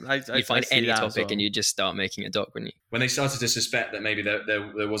hands, you find any topic and you just start making a doc, wouldn't you? When they started to suspect that maybe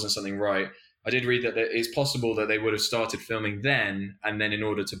there wasn't something right, I did read that it's possible that they would have started filming then, and then in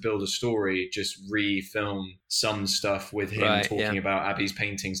order to build a story, just re-film some stuff with him talking about Abby's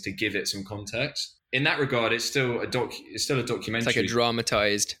paintings to give it some context. In that regard, it's still a documentary. It's like a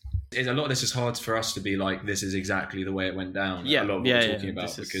dramatized. A lot of this is hard for us to be like, this is exactly the way it went down. A lot of what we're talking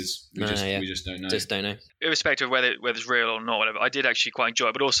about because we just don't know. Just don't know. Irrespective of whether it's real or not, whatever. I did actually quite enjoy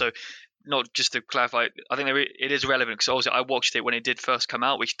it, but also, not just to clarify, I think it is relevant because also I watched it when it did first come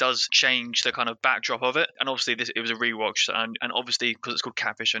out, which does change the kind of backdrop of it. And obviously it was a rewatch, and obviously because it's called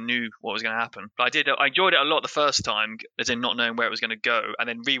Catfish, I knew what was going to happen. But I enjoyed it a lot the first time, as in not knowing where it was going to go, and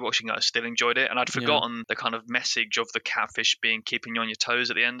then rewatching it, I still enjoyed it. And I'd forgotten the kind of message of the catfish being keeping you on your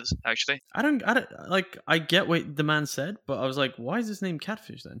toes at the end. Actually, I don't like. I get what the man said, but I was like, why is his name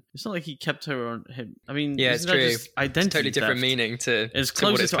Catfish then? It's not like he kept her on him. I mean, it's true. Just identity it's totally different theft? Meaning to. It's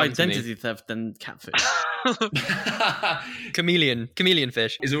closer to identity theft than catfish. Chameleon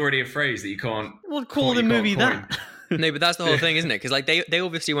fish is already a phrase that you can't. Well, call the movie that. No, but that's the whole thing, isn't it? Because like they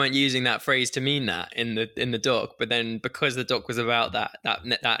obviously weren't using that phrase to mean that in the doc, but then because the doc was about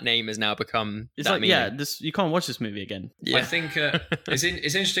that name has now become. It's that like meaning. you can't watch this movie again. Yeah. I think it's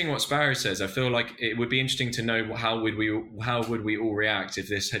interesting what Sparrow says. I feel like it would be interesting to know how would we all react if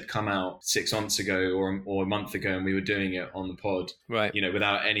this had come out 6 months ago or a month ago and we were doing it on the pod, right? You know,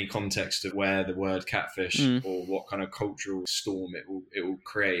 without any context of where the word catfish or what kind of cultural storm it will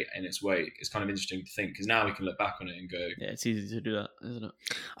create in its wake. It's kind of interesting to think because now we can look back on it and go, yeah, it's easy to do that, isn't it?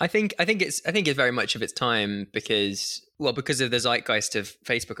 I think it's very much of its time because of the zeitgeist of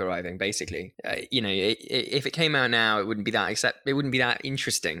Facebook arriving. Basically, if it came out now, it wouldn't be that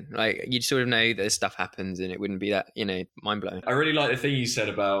interesting. Like you'd sort of know that stuff happens, and it wouldn't be that mind blowing. I really like the thing you said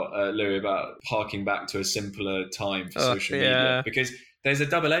about Louis about harking back to a simpler time for social media because. There's a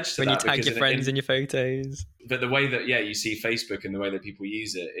double edge to when that. When you tag your friends in your photos. But the way that, you see Facebook and the way that people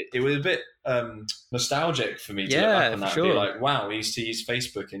use it, it was a bit nostalgic for me to look back on that and be like, wow, we used to use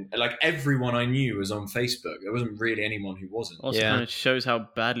Facebook. And like everyone I knew was on Facebook. There wasn't really anyone who wasn't. Also kind of shows how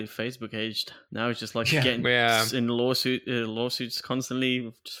badly Facebook aged. Now it's just like getting in lawsuits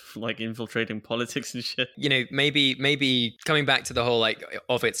constantly, just like infiltrating politics and shit. Maybe coming back to the whole like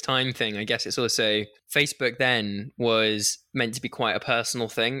of its time thing, I guess it's also Facebook then was meant to be quite a personal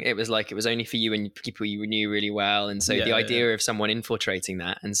thing. It was like it was only for you and people you knew really well, and so the idea of someone infiltrating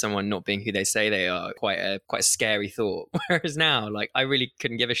that and someone not being who they say they are quite a scary thought. Whereas now, like I really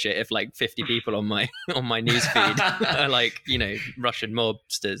couldn't give a shit if like 50 people on my newsfeed are like Russian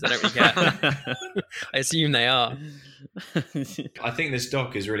mobsters. I don't really care. I assume they are. I think this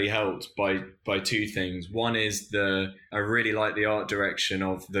doc is really helped by two things. One is I really like the art direction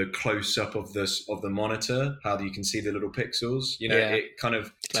of the close up of the monitor, how you can see the little pixels. It kind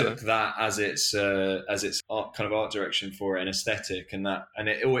of took that as its art direction for it and aesthetic, and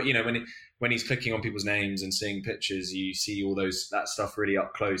when he's clicking on people's names and seeing pictures, you see all that stuff really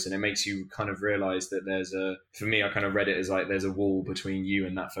up close, and it makes you kind of realize that for me, I kind of read it as like there's a wall between you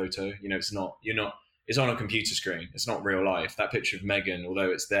and that photo. It's on a computer screen. It's not real life. That picture of Megan,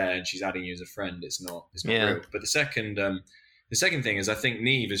 although it's there and she's adding you as a friend, it's not real. But the second thing is, I think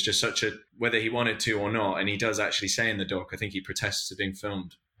Neve is just whether he wanted to or not, and he does actually say in the doc, I think he protests to being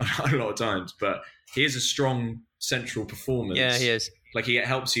filmed a lot of times, but he is a strong central performance. Yeah, he is. Like he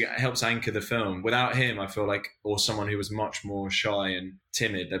helps anchor the film. Without him, I feel like, or someone who was much more shy and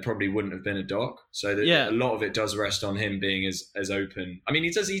timid, there probably wouldn't have been a doc. So a lot of it does rest on him being as open. I mean,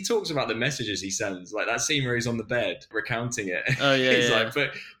 he talks about the messages he sends, like that scene where he's on the bed recounting it. Oh yeah, he's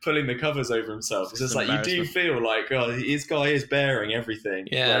like pulling the covers over himself. It's just like you do feel like, this guy is bearing everything.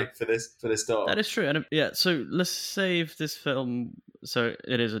 Like for this doc. That is true. And so let's say if this film, so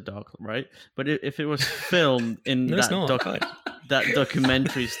it is a doc, right? But if it was filmed in that doc.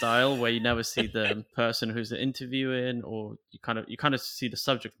 documentary style where you never see the person who's interviewing, or you kind of see the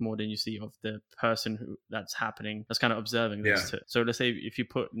subject more than you see of the person that's happening, that's kind of observing this too. So let's say if you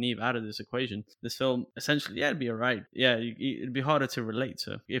put Neve out of this equation, this film essentially, it'd be alright. Yeah, it'd be harder to relate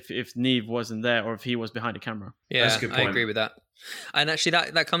to if Neve wasn't there, or if he was behind the camera. Yeah, that's a good point. I agree with that. And actually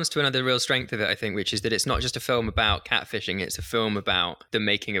that comes to another real strength of it, I think, which is that it's not just a film about catfishing, it's a film about the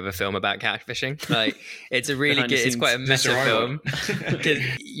making of a film about catfishing. Like, it's a really good, it's quite a meta film. Because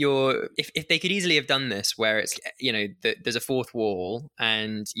if they could easily have done this where it's, there's a fourth wall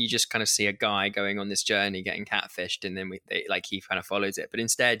and you just kind of see a guy going on this journey getting catfished, and then he kind of follows it. But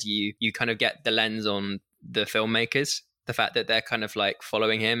instead you kind of get the lens on the filmmakers, the fact that they're kind of like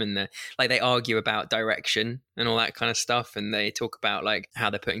following him, and they argue about direction and all that kind of stuff, and they talk about like how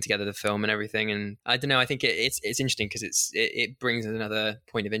they're putting together the film and everything. And I don't know, I think it's interesting because it brings another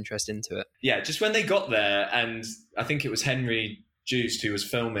point of interest into it. Yeah, just when they got there, and I think it was Henry Joost who was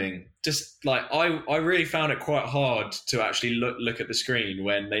filming, just like I really found it quite hard to actually look at the screen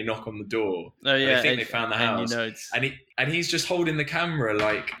when they knock on the door. Oh yeah, I think they found the house, and he's just holding the camera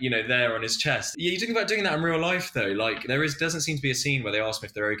like there on his chest. Yeah, you think about doing that in real life though. Like doesn't seem to be a scene where they ask them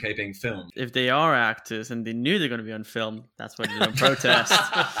if they're okay being filmed. If they are actors and they knew they're going to be on film, that's when they don't protest.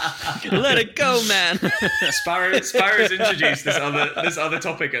 Let it go, man. Sparrow's introduced this other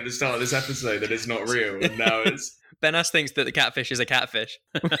topic at the start of this episode that is not real, and now it's. Ben Us thinks that the catfish is a catfish.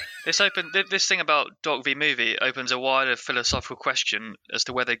 This thing about Doc v Movie opens a wider philosophical question as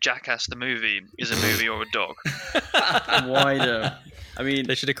to whether Jackass the movie is a movie or a dog. Wider. I mean,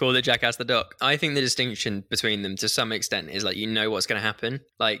 they should have called it Jackass the Doc. I think the distinction between them to some extent is like, what's going to happen.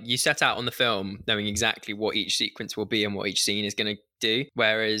 Like, you set out on the film knowing exactly what each sequence will be and what each scene is going to do,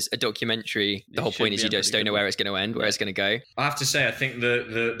 whereas a documentary, the whole point is you just don't know where it's going to end, where it's going to go. I have to say, I think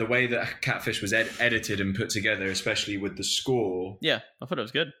the way that Catfish was edited and put together, especially with the score, I thought it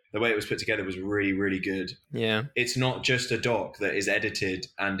was good. The way it was put together was really, really good. Yeah, it's not just a doc that is edited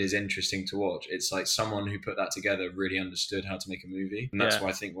and is interesting to watch. It's like someone who put that together really understood how to make a movie, and that's why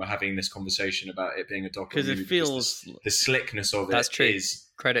I think we're having this conversation about it being a doc, because it feels the slickness of it is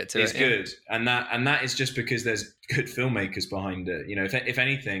credit to it good, and that is just because there's good filmmakers behind it. If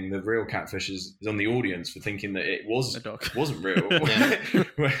anything, the real Catfish is on the audience for thinking that it wasn't real.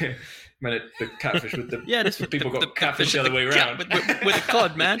 The catfish with the people got catfish the other way around with a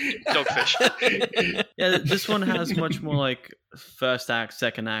cod, man. Dogfish. Yeah, this one has much more like first act,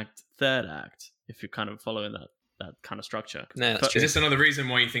 second act, third act, if you're kind of following that kind of structure. No, that's true. Is this another reason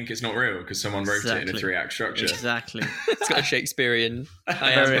why you think it's not real? Because someone wrote it in a 3-act structure. Exactly. It's got a Shakespearean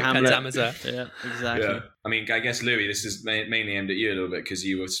very Hamlet. Yeah, exactly. Yeah. I mean, I guess, Louis, this is mainly aimed at you a little bit because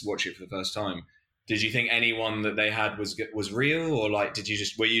you were watching it for the first time. Did you think anyone that they had was real, or like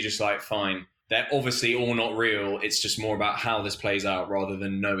were you just like, fine, they're obviously all not real, it's just more about how this plays out rather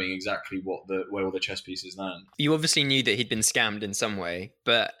than knowing exactly where all the chess pieces land? You obviously knew that he'd been scammed in some way,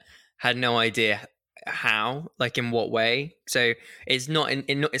 but had no idea how, like in what way. So it's not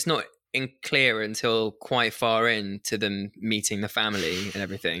clear until quite far into them meeting the family and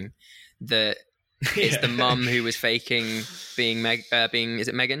everything that it's the mum who was faking being is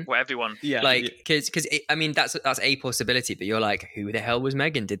it Megan? Well, everyone. Yeah. Like, because I mean, that's a possibility, but you're like, who the hell was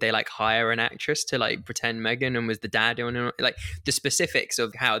Megan? Did they like hire an actress to like pretend Megan and was the dad on? Like, the specifics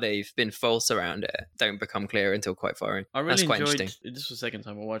of how they've been false around it don't become clear until quite far in. I really enjoyed, this was the second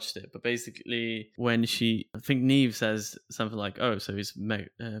time I watched it, but basically when I think Neve says something like, oh, so is Meg,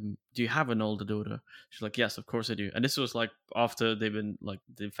 do you have an older daughter? She's like, yes, of course I do. And this was like after they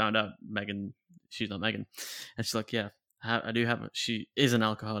found out Megan, she's not Megan. And she's like, yeah, I do have she is an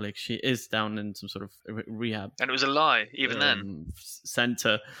alcoholic. She is down in some sort of rehab. And it was a lie, even then.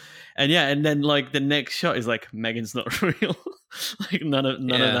 Center. And then like the next shot is like, Megan's not real. Like none of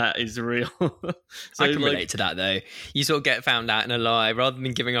that is real. So I can relate to that though. You sort of get found out in a lie, rather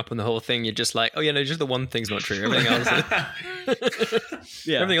than giving up on the whole thing, you're just like, oh yeah, no, just the one thing's not true. Everything else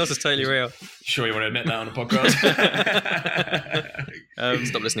everything else is totally real. Sure you want to admit that on a podcast?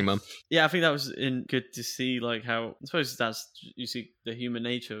 Stop listening, Mum. Yeah, I think that was good to see, like how I suppose you see the human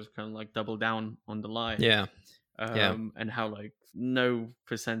nature of kind of like double down on the lie. Yeah. And how like no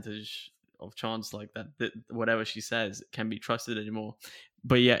percentage of chance like that whatever she says can be trusted anymore.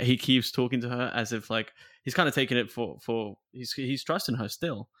 But yeah, he keeps talking to her as if like he's kind of taking it for he's trusting her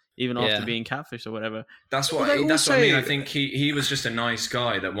still, even after being catfished or whatever. That's what I mean. I think he was just a nice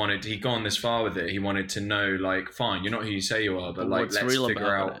guy that he'd gone this far with it. He wanted to know, like, fine, you're not who you say you are, but like, let's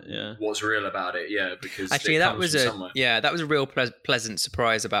figure out what's real about it. Yeah, because actually that was a real pleasant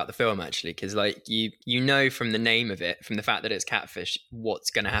surprise about the film, actually, because like you know from the name of it, from the fact that it's Catfish,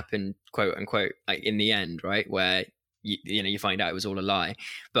 what's going to happen, quote unquote, like in the end, right? Where you find out it was all a lie.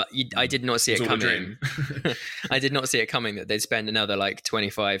 But I did not see it coming. I did not see it coming that they'd spend another like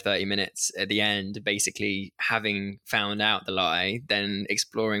 25, 30 minutes at the end, basically having found out the lie, then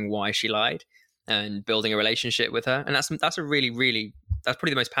exploring why she lied and building a relationship with her. And that's a really, really, that's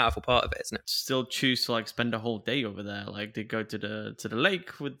probably the most powerful part of it, isn't it? Still choose to like spend a whole day over there. Like they go to the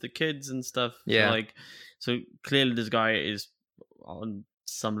lake with the kids and stuff. Yeah. So clearly this guy is on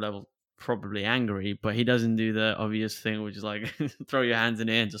some level probably angry, but he doesn't do the obvious thing, which is like throw your hands in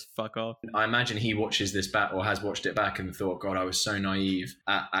the air and just fuck off. I imagine he watches this back or has watched it back and thought, God, I was so naive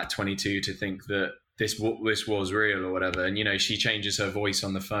at 22 to think that this was real or whatever. And, she changes her voice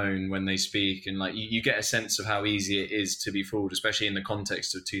on the phone when they speak. And like you get a sense of how easy it is to be fooled, especially in the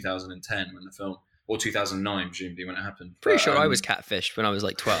context of 2010 when the film, or 2009, presumably when it happened. Pretty sure I was catfished when I was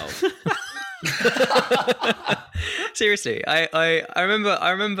like 12. Seriously, I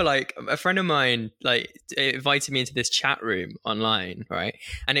remember like a friend of mine like invited me into this chat room online, right?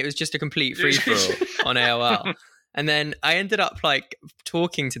 And it was just a complete free for all on AOL. And then I ended up like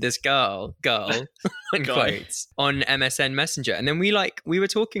talking to this girl in quotes, on MSN Messenger. And then we were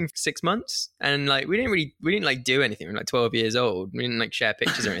talking for 6 months, and like we didn't like do anything. We were like 12 years old. We didn't like share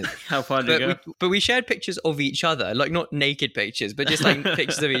pictures or anything. How far did it go? But we shared pictures of each other, like not naked pictures, but just like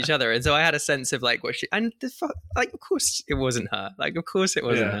pictures of each other. And so I had a sense of like of course it wasn't her. Like of course it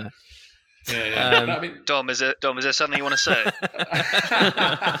wasn't her. Yeah. Dom, is there something you want to say?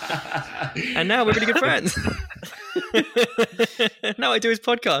 And now we're really good friends. Now I do his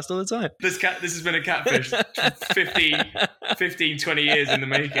podcast all the time. This has been a catfish 15, 20 years in the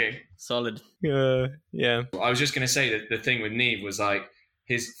making. Solid. Yeah. I was just going to say that the thing with Neve was like,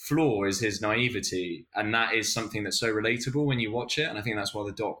 his flaw is his naivety, and that is something that's so relatable when you watch it, and I think that's why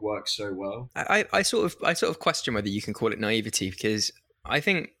the doc works so well. I sort of question whether you can call it naivety, because I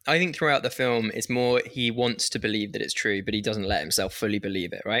think throughout the film it's more he wants to believe that it's true, but he doesn't let himself fully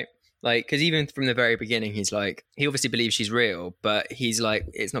believe it, right? Like, because even from the very beginning, he's like, he obviously believes she's real, but he's like,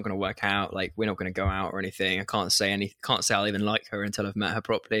 it's not going to work out. Like, we're not going to go out or anything. I can't say I'll even like her until I've met her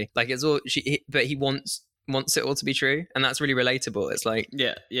properly. Like, it's all but he wants it all to be true, and that's really relatable. It's like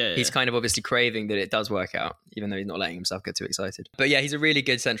he's kind of obviously craving that it does work out, even though he's not letting himself get too excited. But yeah, he's a really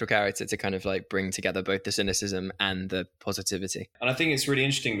good central character to kind of like bring together both the cynicism and the positivity. And I think it's really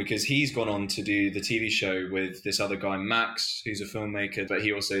interesting because he's gone on to do the TV show with this other guy Max, who's a filmmaker, but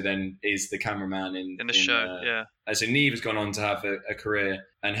he also then is the cameraman in the show. So Neve has gone on to have a career,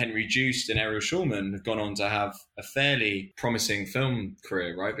 and Henry Joost and Ariel Schulman have gone on to have a fairly promising film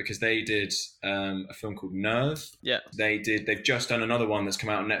career, right? Because they did a film called Nerve. Yeah. They've just done another one that's come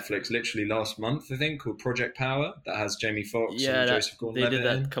out on Netflix literally last month, I think, called Project Power, that has Jamie Foxx and Joseph Gordon-Levitt. They did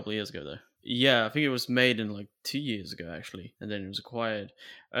that a couple of years ago, though. Yeah, I think it was made in like 2 years ago, actually, and then it was acquired.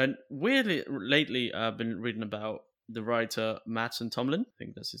 And weirdly, lately, I've been reading about the writer Matt Tomlin. I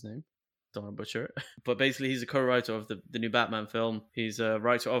think that's his name. Don't want to butcher it. But basically, he's a co-writer of the new Batman film. He's a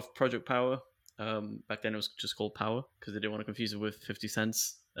writer of Project Power. Back then, it was just called Power because they didn't want to confuse it with 50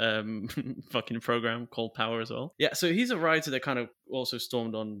 Cent's fucking program called Power as well. Yeah, so he's a writer that kind of also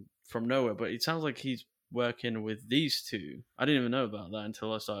stormed on from nowhere, but it sounds like he's working with these two. I didn't even know about that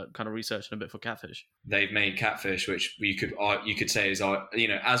until I started kind of researching a bit for Catfish. They've made Catfish, which you could say is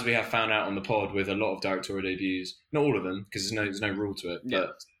as we have found out on the pod with a lot of directorial debuts, not all of them because there's no rule to it,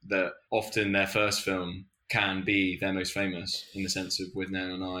 but that often their first film can be their most famous in the sense of With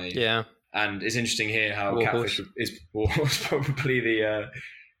Nan and I. Yeah. And it's interesting here how Catfish is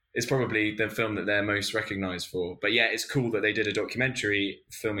probably the film that they're most recognised for. But yeah, it's cool that they did a documentary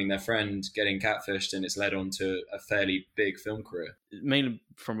filming their friend getting catfished, and it's led on to a fairly big film career. Mainly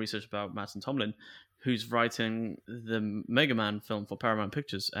from research about Matt Tomlin, who's writing the Mega Man film for Paramount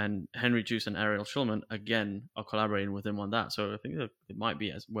Pictures, and Henry Joost and Ariel Schulman, again, are collaborating with him on that. So I think it might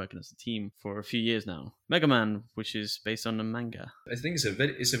be working as a team for a few years now. Mega Man, which is based on a manga. I think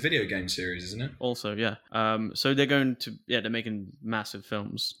it's a video game series, isn't it? Also, yeah. So they're going to, they're making massive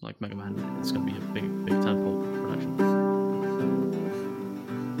films like Mega Man. It's going to be a big tentpole production.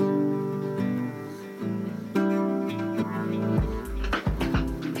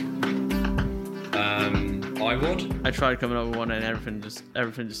 I tried coming up with one and everything just.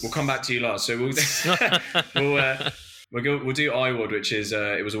 We'll come back to you last. So we'll do IWOD, which is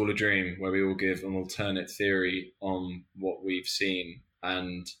It Was All a Dream, where we all give an alternate theory on what we've seen.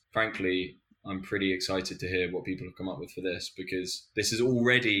 And frankly, I'm pretty excited to hear what people have come up with for this, because this is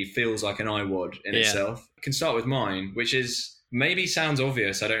already feels like an IWOD in itself. I can start with mine, which is maybe sounds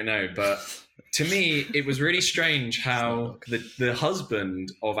obvious, I don't know, but to me, it was really strange how the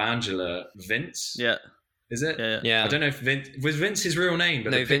husband of Angela, Vince, Is it? Yeah. I don't know if was Vince his real name,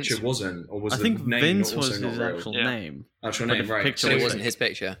 but the picture wasn't, or was I the think name Vince also was not his real? actual name. Actual name, right? So it wasn't his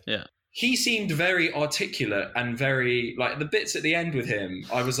picture. Yeah. He seemed very articulate and very like the bits at the end with him.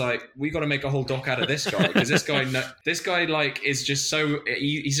 I was like, we got to make a whole doc out of this guy because this guy like is just so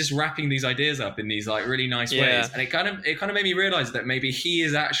he's just wrapping these ideas up in these like really nice ways, and it kind of made me realize that maybe he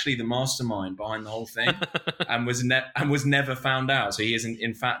is actually the mastermind behind the whole thing, and was never found out. So he isn't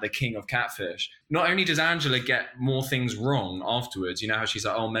in fact the king of Catfish. Not only does Angela get more things wrong afterwards, you know how she's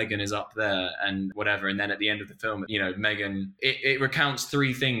like, oh, Megan is up there and whatever, and then at the end of the film, you know, Megan it recounts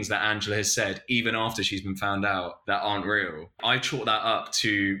 3 things that Angela has said even after she's been found out that aren't real. I chalk that up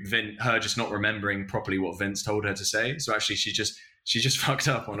to her just not remembering properly what Vince told her to say. So actually she just fucked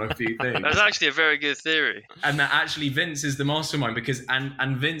up on a few things. That's actually a very good theory. And that actually Vince is the mastermind because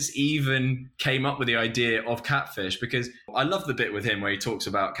and Vince even came up with the idea of Catfish, because I love the bit with him where he talks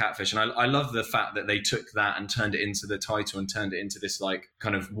about Catfish, and I love the fact that they took that and turned it into the title and turned it into this like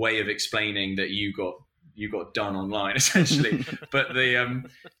kind of way of explaining that you got done online essentially. But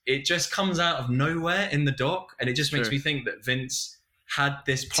it just comes out of nowhere in the doc, and it just makes me think that Vince had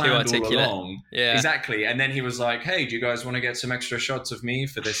this planned all along. Yeah, exactly. And then he was like, hey, do you guys want to get some extra shots of me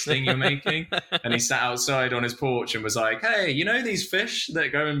for this thing you're making? And he sat outside on his porch and was like, hey, you know these fish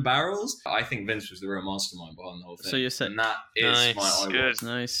that go in barrels? I think Vince was the real mastermind behind the whole thing. So you're saying, and that is my idea.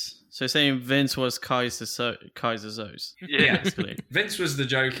 Nice. So you're saying Vince was Kaiser Soze. Yeah. Basically. Vince was the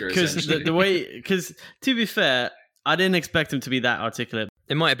Joker, essentially. Because to be fair, I didn't expect him to be that articulate.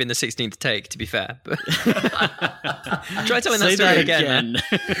 It might have been the 16th take, to be fair. But try telling that Say story that again.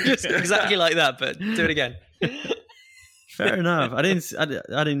 Just exactly like that, but do it again. Fair enough. I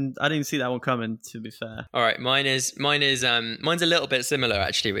didn't see that one coming, to be fair. All right, mine's a little bit similar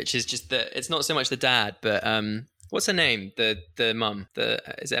actually, which is just that it's not so much the dad, but what's her name? The mum.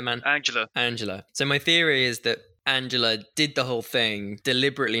 Is it a man? Angela. So my theory is that Angela did the whole thing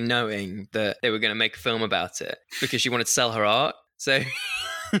deliberately knowing that they were going to make a film about it because she wanted to sell her art. So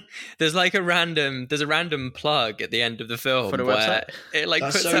there's a random plug at the end of the film for the where website? it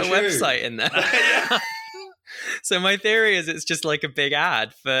puts her website in there. So my theory is it's just like a big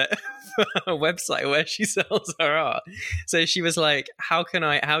ad for a website where she sells her art. So she was like, how can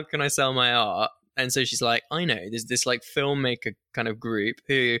I sell my art? And so she's like, I know, there's this like filmmaker kind of group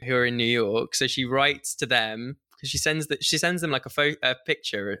who are in New York. So she writes to them because she sends them like a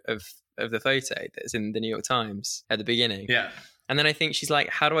picture of the photo that's in the New York Times at the beginning. Yeah. And then I think she's like,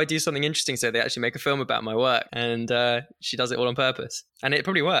 how do I do something interesting so they actually make a film about my work? And she does it all on purpose. And it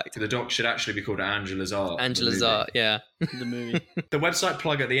probably worked. The doc should actually be called Angela's Art. Angela's Art, yeah. The movie. The website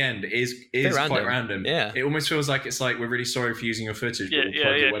plug at the end is quite random. Yeah. It almost feels like it's like, we're really sorry for using your footage. Yeah.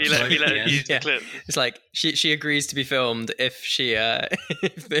 He let use the clip. It's like she agrees to be filmed if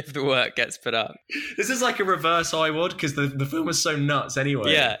if the work gets put up. This is like a reverse iWad because the film is so nuts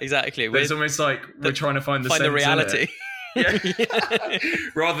anyway. Yeah, exactly. It's almost like we're trying to find the reality. Yeah.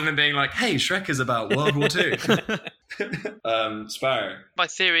 Rather than being like, hey, Shrek is about World War II. Sparrow. My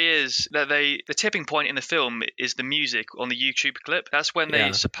theory is that the tipping point in the film is the music on the YouTube clip. That's when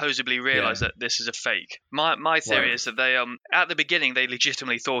they supposedly realize that this is a fake. My theory is that they at the beginning they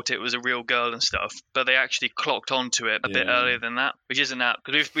legitimately thought it was a real girl and stuff, but they actually clocked onto it a bit earlier than that, which isn't that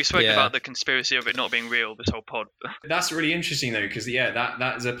because we spoke about the conspiracy of it not being real this whole pod. That's really interesting though, because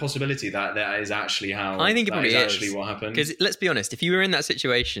that is a possibility that is actually how I think it probably is actually what happened. Because let's be honest, if you were in that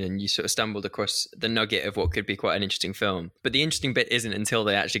situation and you sort of stumbled across the nugget of what could be quite an interesting film, but the interesting bit isn't until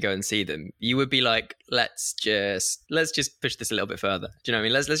they actually go and see them, you would be like, let's just push this a little bit further. Do you know what I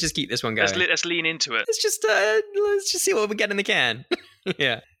mean? Let's just keep this one going. Let's lean into it. Let's just see what we get in the can.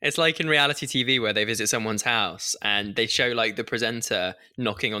 Yeah, it's like in reality TV where they visit someone's house and they show like the presenter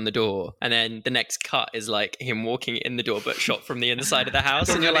knocking on the door, and then the next cut is like him walking in the door but shot from the inside of the house,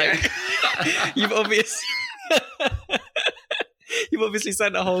 and you're like, you've obviously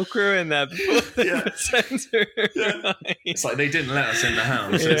sent a whole crew in there before the presenter arrived. It's like they didn't let us in the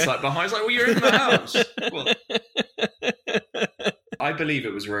house. It's like behind. It's like, well, you're in the house. Well, I believe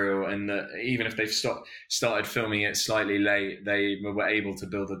it was real, and that even if they've started filming it slightly late, they were able to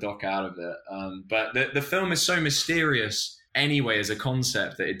build a doc out of it. But the film is so mysterious anyway as a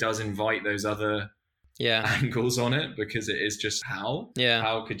concept that it does invite those other angles on it, because it is just how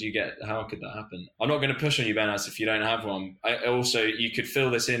could that happen? I'm not going to push on you, Benas, if you don't have one. Also, you could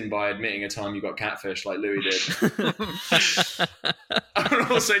fill this in by admitting a time you got catfish like Louis did. I would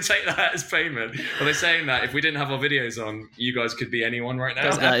also take that as payment. Are they saying that if we didn't have our videos on, you guys could be anyone right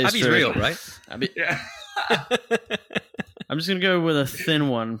now? Abby's real, right? Yeah. I'm just going to go with a thin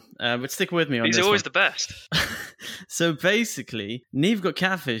one, but stick with me on this. He's always one. the best. So basically, Neve got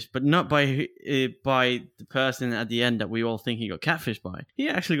catfished, but not by the person at the end that we all think he got catfished by. He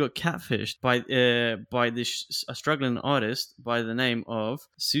actually got catfished by a struggling artist by the name of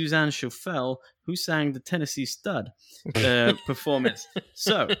Suzanne Chauffel, who sang the Tennessee Stud performance.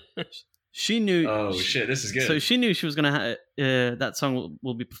 So she knew. Oh shit! This is good. So she knew she was gonna that song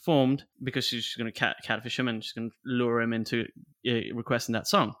will be performed because she's gonna catfish him and she's gonna lure him into requesting that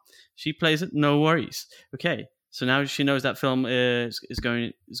song. She plays it, no worries. Okay, so now she knows that film is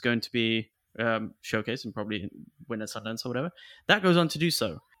going to be showcased and probably win at Sundance or whatever. That goes on to do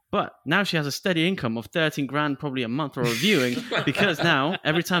so. But now she has a steady income of 13 grand probably a month for reviewing because now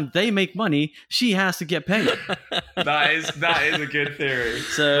every time they make money, she has to get paid. That is a good theory.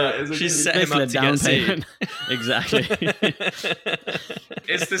 So she's set him up to get sued. Exactly.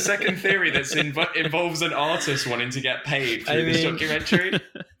 It's the second theory that involves an artist wanting to get paid through this documentary.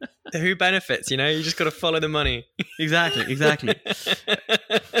 Who benefits? You just got to follow the money. Exactly.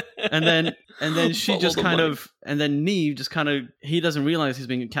 And then she just kind of, and then Neve just kind of, he doesn't realize he's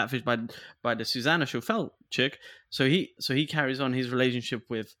being catfished by the Susanna Chauffel chick. So he carries on his relationship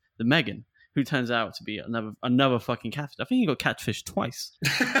with the Megan, who turns out to be another fucking catfish. I think he got catfished twice.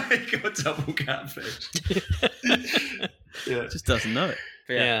 He got double catfished. Yeah. Just doesn't know it.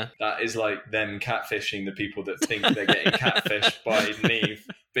 Yeah. That is like them catfishing the people that think they're getting catfished by Neve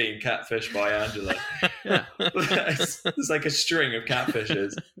being catfished by Angela. Yeah. It's like a string of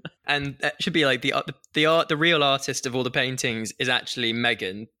catfishes. And that should be like the real artist of all the paintings is actually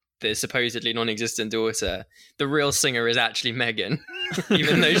Megan, the supposedly non-existent daughter. The real singer is actually Megan,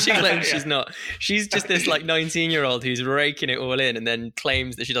 even though she claims she's not. She's just this like 19-year-old who's raking it all in and then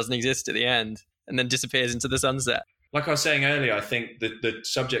claims that she doesn't exist at the end and then disappears into the sunset. Like I was saying earlier, I think the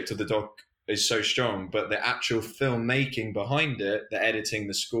subject of the doc is so strong, but the actual filmmaking behind it, the editing,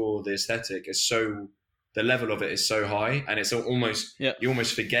 the score, the aesthetic the level of it is so high, and it's almost you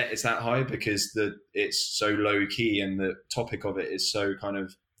almost forget it's that high because it's so low key, and the topic of it is so kind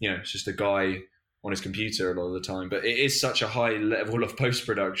of it's just a guy on his computer a lot of the time. But it is such a high level of post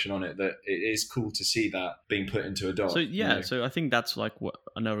production on it that it is cool to see that being put into a doc. So so I think that's like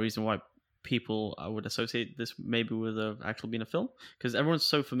another reason why people would associate this maybe with actually being a film, because everyone's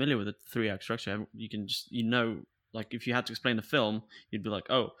so familiar with the 3-act structure. You can just like if you had to explain the film, you'd be like,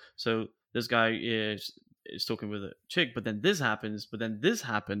 oh, so this guy is talking with a chick, but then this happens,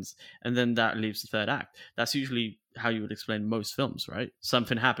 and then that leaves the 3rd act. That's usually how you would explain most films, right?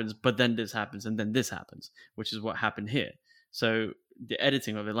 Something happens, but then this happens, and then this happens, which is what happened here. So the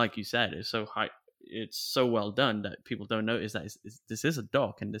editing of it, like you said, is so high. It's so well done that people don't notice that this is a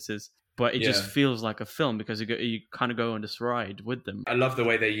doc, and but it just feels like a film because you kind of go on this ride with them. I love the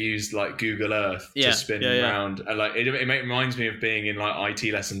way they used like Google Earth to spin around, and like it reminds me of being in like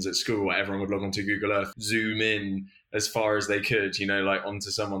IT lessons at school where everyone would log onto Google Earth, zoom in as far as they could, like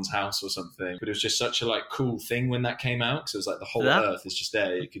onto someone's house or something. But it was just such a like cool thing when that came out, because it was like the whole Earth is just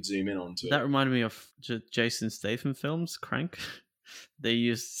there. You could zoom in onto it. That reminded me of Jason Statham films, Crank.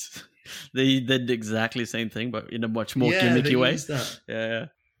 They did exactly the same thing, but in a much more gimmicky way. Yeah.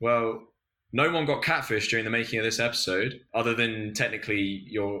 Well, no one got catfish during the making of this episode, other than technically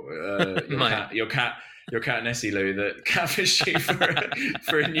your cat Nessie Lou that catfished you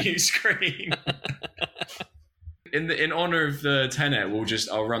for a new screen. In honor of the tenet,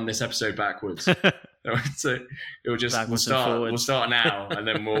 I'll run this episode backwards. So we'll start now, and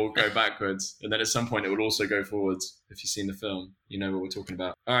then we'll go backwards, and then at some point it will also go forwards. If you've seen the film, you know what we're talking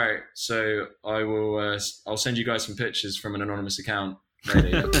about. All right, so I'll send you guys some pictures from an anonymous account.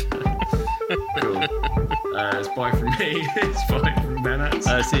 Ready? Cool. It's bye from me. It's bye from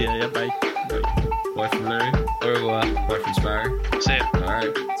Menats. See ya. Yeah, bye. Bye from Louis. Au revoir. Bye from Sparrow. See ya. All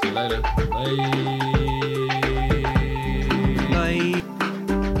right. See you later. Bye.